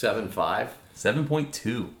 7.5?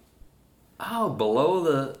 7.2. Oh,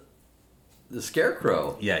 below the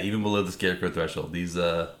Scarecrow. Yeah, even below the Scarecrow threshold. These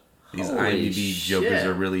Holy IMDb jokers shit.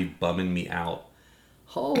 are really bumming me out.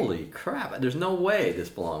 Holy crap. There's no way this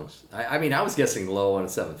belongs. I mean, I was guessing low on a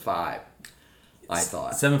 7.5. I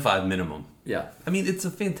thought. 7.5 minimum. Yeah. I mean, it's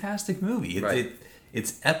a fantastic movie.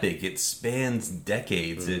 It's epic. It spans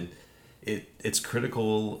decades. It's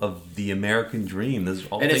critical of the American dream. There's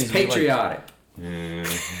all And things it's we like. patriotic.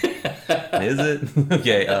 Is it?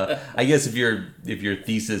 Okay. I guess if your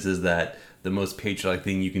thesis is that the most patriotic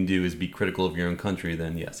thing you can do is be critical of your own country,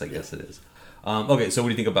 then yes, I guess it is. Okay, so what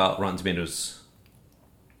do you think about Rotten Tomatoes?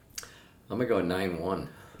 I'm going to go at 9.1.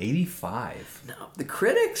 85. No, the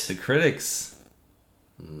critics? The critics.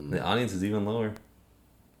 The audience is even lower.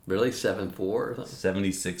 Really? 7.4 or something?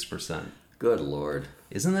 76%. Good Lord.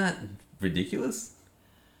 Isn't that ridiculous?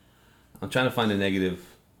 I'm trying to find a negative.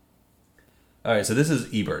 All right, so this is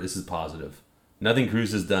Ebert. This is positive. Nothing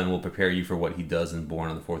Cruise has done will prepare you for what he does in Born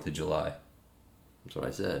on the 4th of July. That's what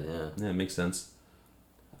I said, yeah. Yeah, it makes sense.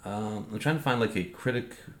 I'm trying to find like a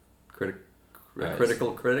critic.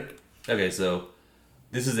 Critical critic? Okay, so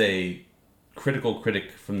this is a critical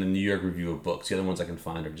critic from the New York Review of Books. The other ones I can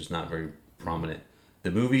find are just not very prominent. The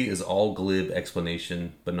movie is all glib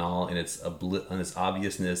explanation, banal in its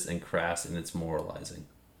obviousness, and crass in its moralizing.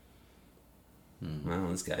 Well,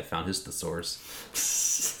 this guy found his thesaurus.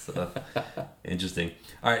 So, interesting.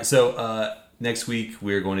 All right, so next week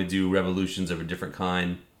we're going to do Revolutions of a Different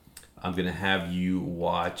Kind. I'm going to have you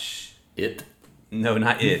watch It. No,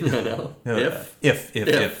 not It. No. If.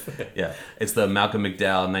 Yeah, it's the Malcolm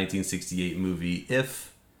McDowell 1968 movie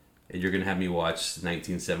If. And you're going to have me watch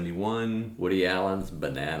 1971. Woody Allen's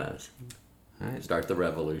Bananas. All right. Start the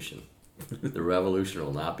revolution. The revolution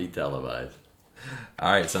will not be televised.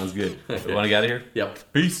 All right, sounds good. You want to get out of here?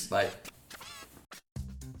 Yep. Peace. Bye.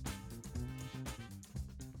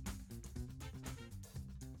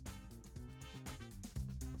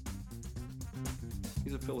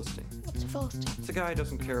 He's a Philistine. What's a Philistine? It's a guy who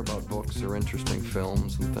doesn't care about books or interesting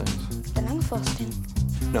films and things. Then I'm a Philistine.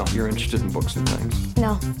 No, you're interested in books and things.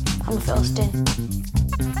 No, I'm a Philistine.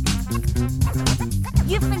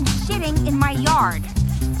 You've been shitting in my yard.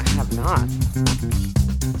 I have not.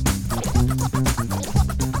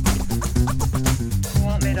 You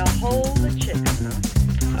want me to hold the chicken,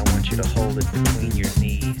 huh? I want you to hold it between your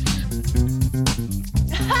knees.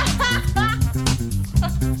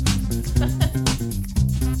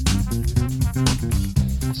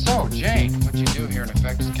 So, Jane, what you do here in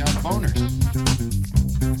effect is count boners.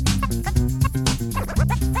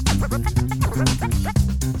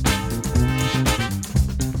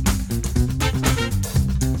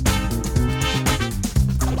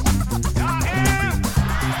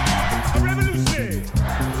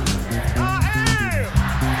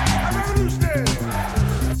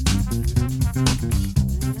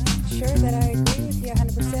 Sure that I agree with you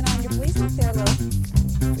 100% on your policework there, Lou.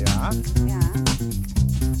 Yeah? Yeah.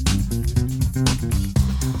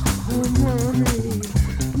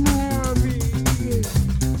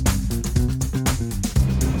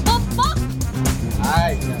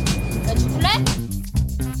 Aye. That's correct.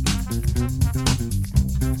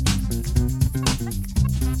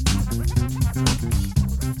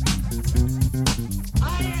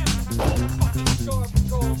 Fucking Shore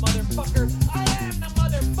Patrol, motherfucker! I am the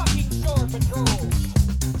motherfucking Shore Patrol!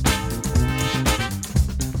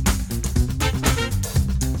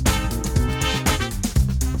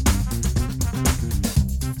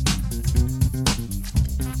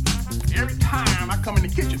 Every time I come in the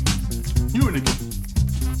kitchen, you in the kitchen.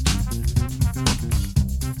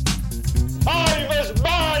 I'm as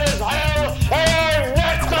mad as hell, and I'm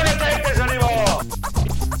not gonna take this anymore!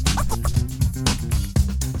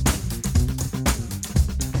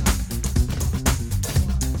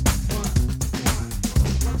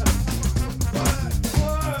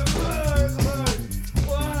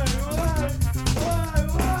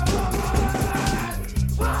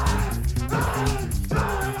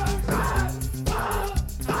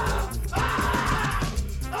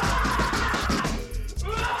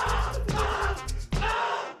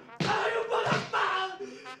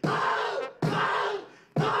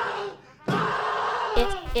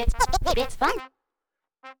 It's fun.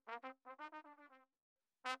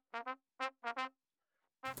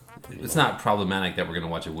 It's not problematic that we're going to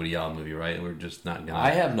watch a Woody Allen movie, right? We're just not going to...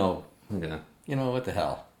 I have no... Okay. You know, what the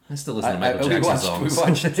hell? I still listen to Michael Jackson songs. We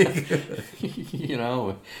watched, you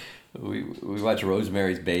know, we watch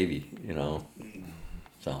Rosemary's Baby, you know,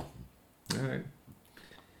 so. All right.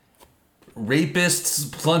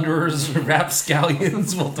 Rapists, plunderers,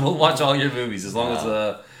 rapscallions, we'll watch all your movies as long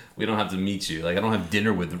as we don't have to meet you. Like, I don't have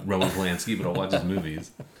dinner with Roman Polanski, but I'll watch his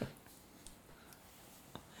movies.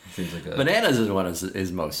 Seems like Bananas is one of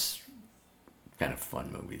his most kind of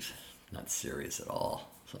fun movies. Not serious at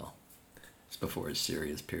all, so. It's before his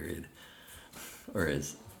serious period. Or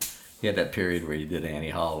he had that period where he did Annie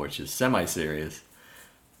Hall, which is semi-serious.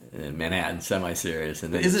 And Manhattan, semi-serious.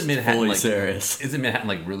 And then isn't Manhattan fully like serious. Isn't Manhattan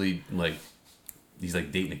like really like he's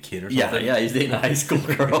like dating a kid or something? Yeah, he's dating a high school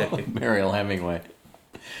girl, Mariel Hemingway.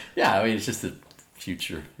 Yeah, I mean it's just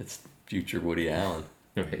future Woody Allen.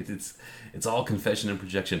 Right. It's all confession and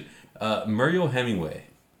projection. Mariel Hemingway.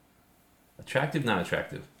 Attractive, not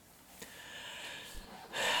attractive?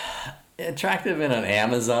 Attractive in an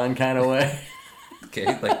Amazon kind of way.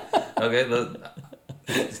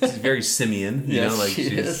 She's very simian. You know, like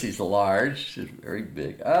she's large. She's very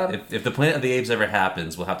big. If the Planet of the Apes ever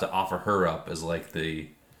happens, we'll have to offer her up as like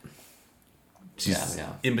she's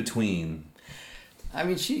in between. I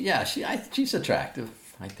mean, she's attractive.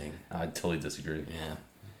 I think. I totally disagree. Yeah.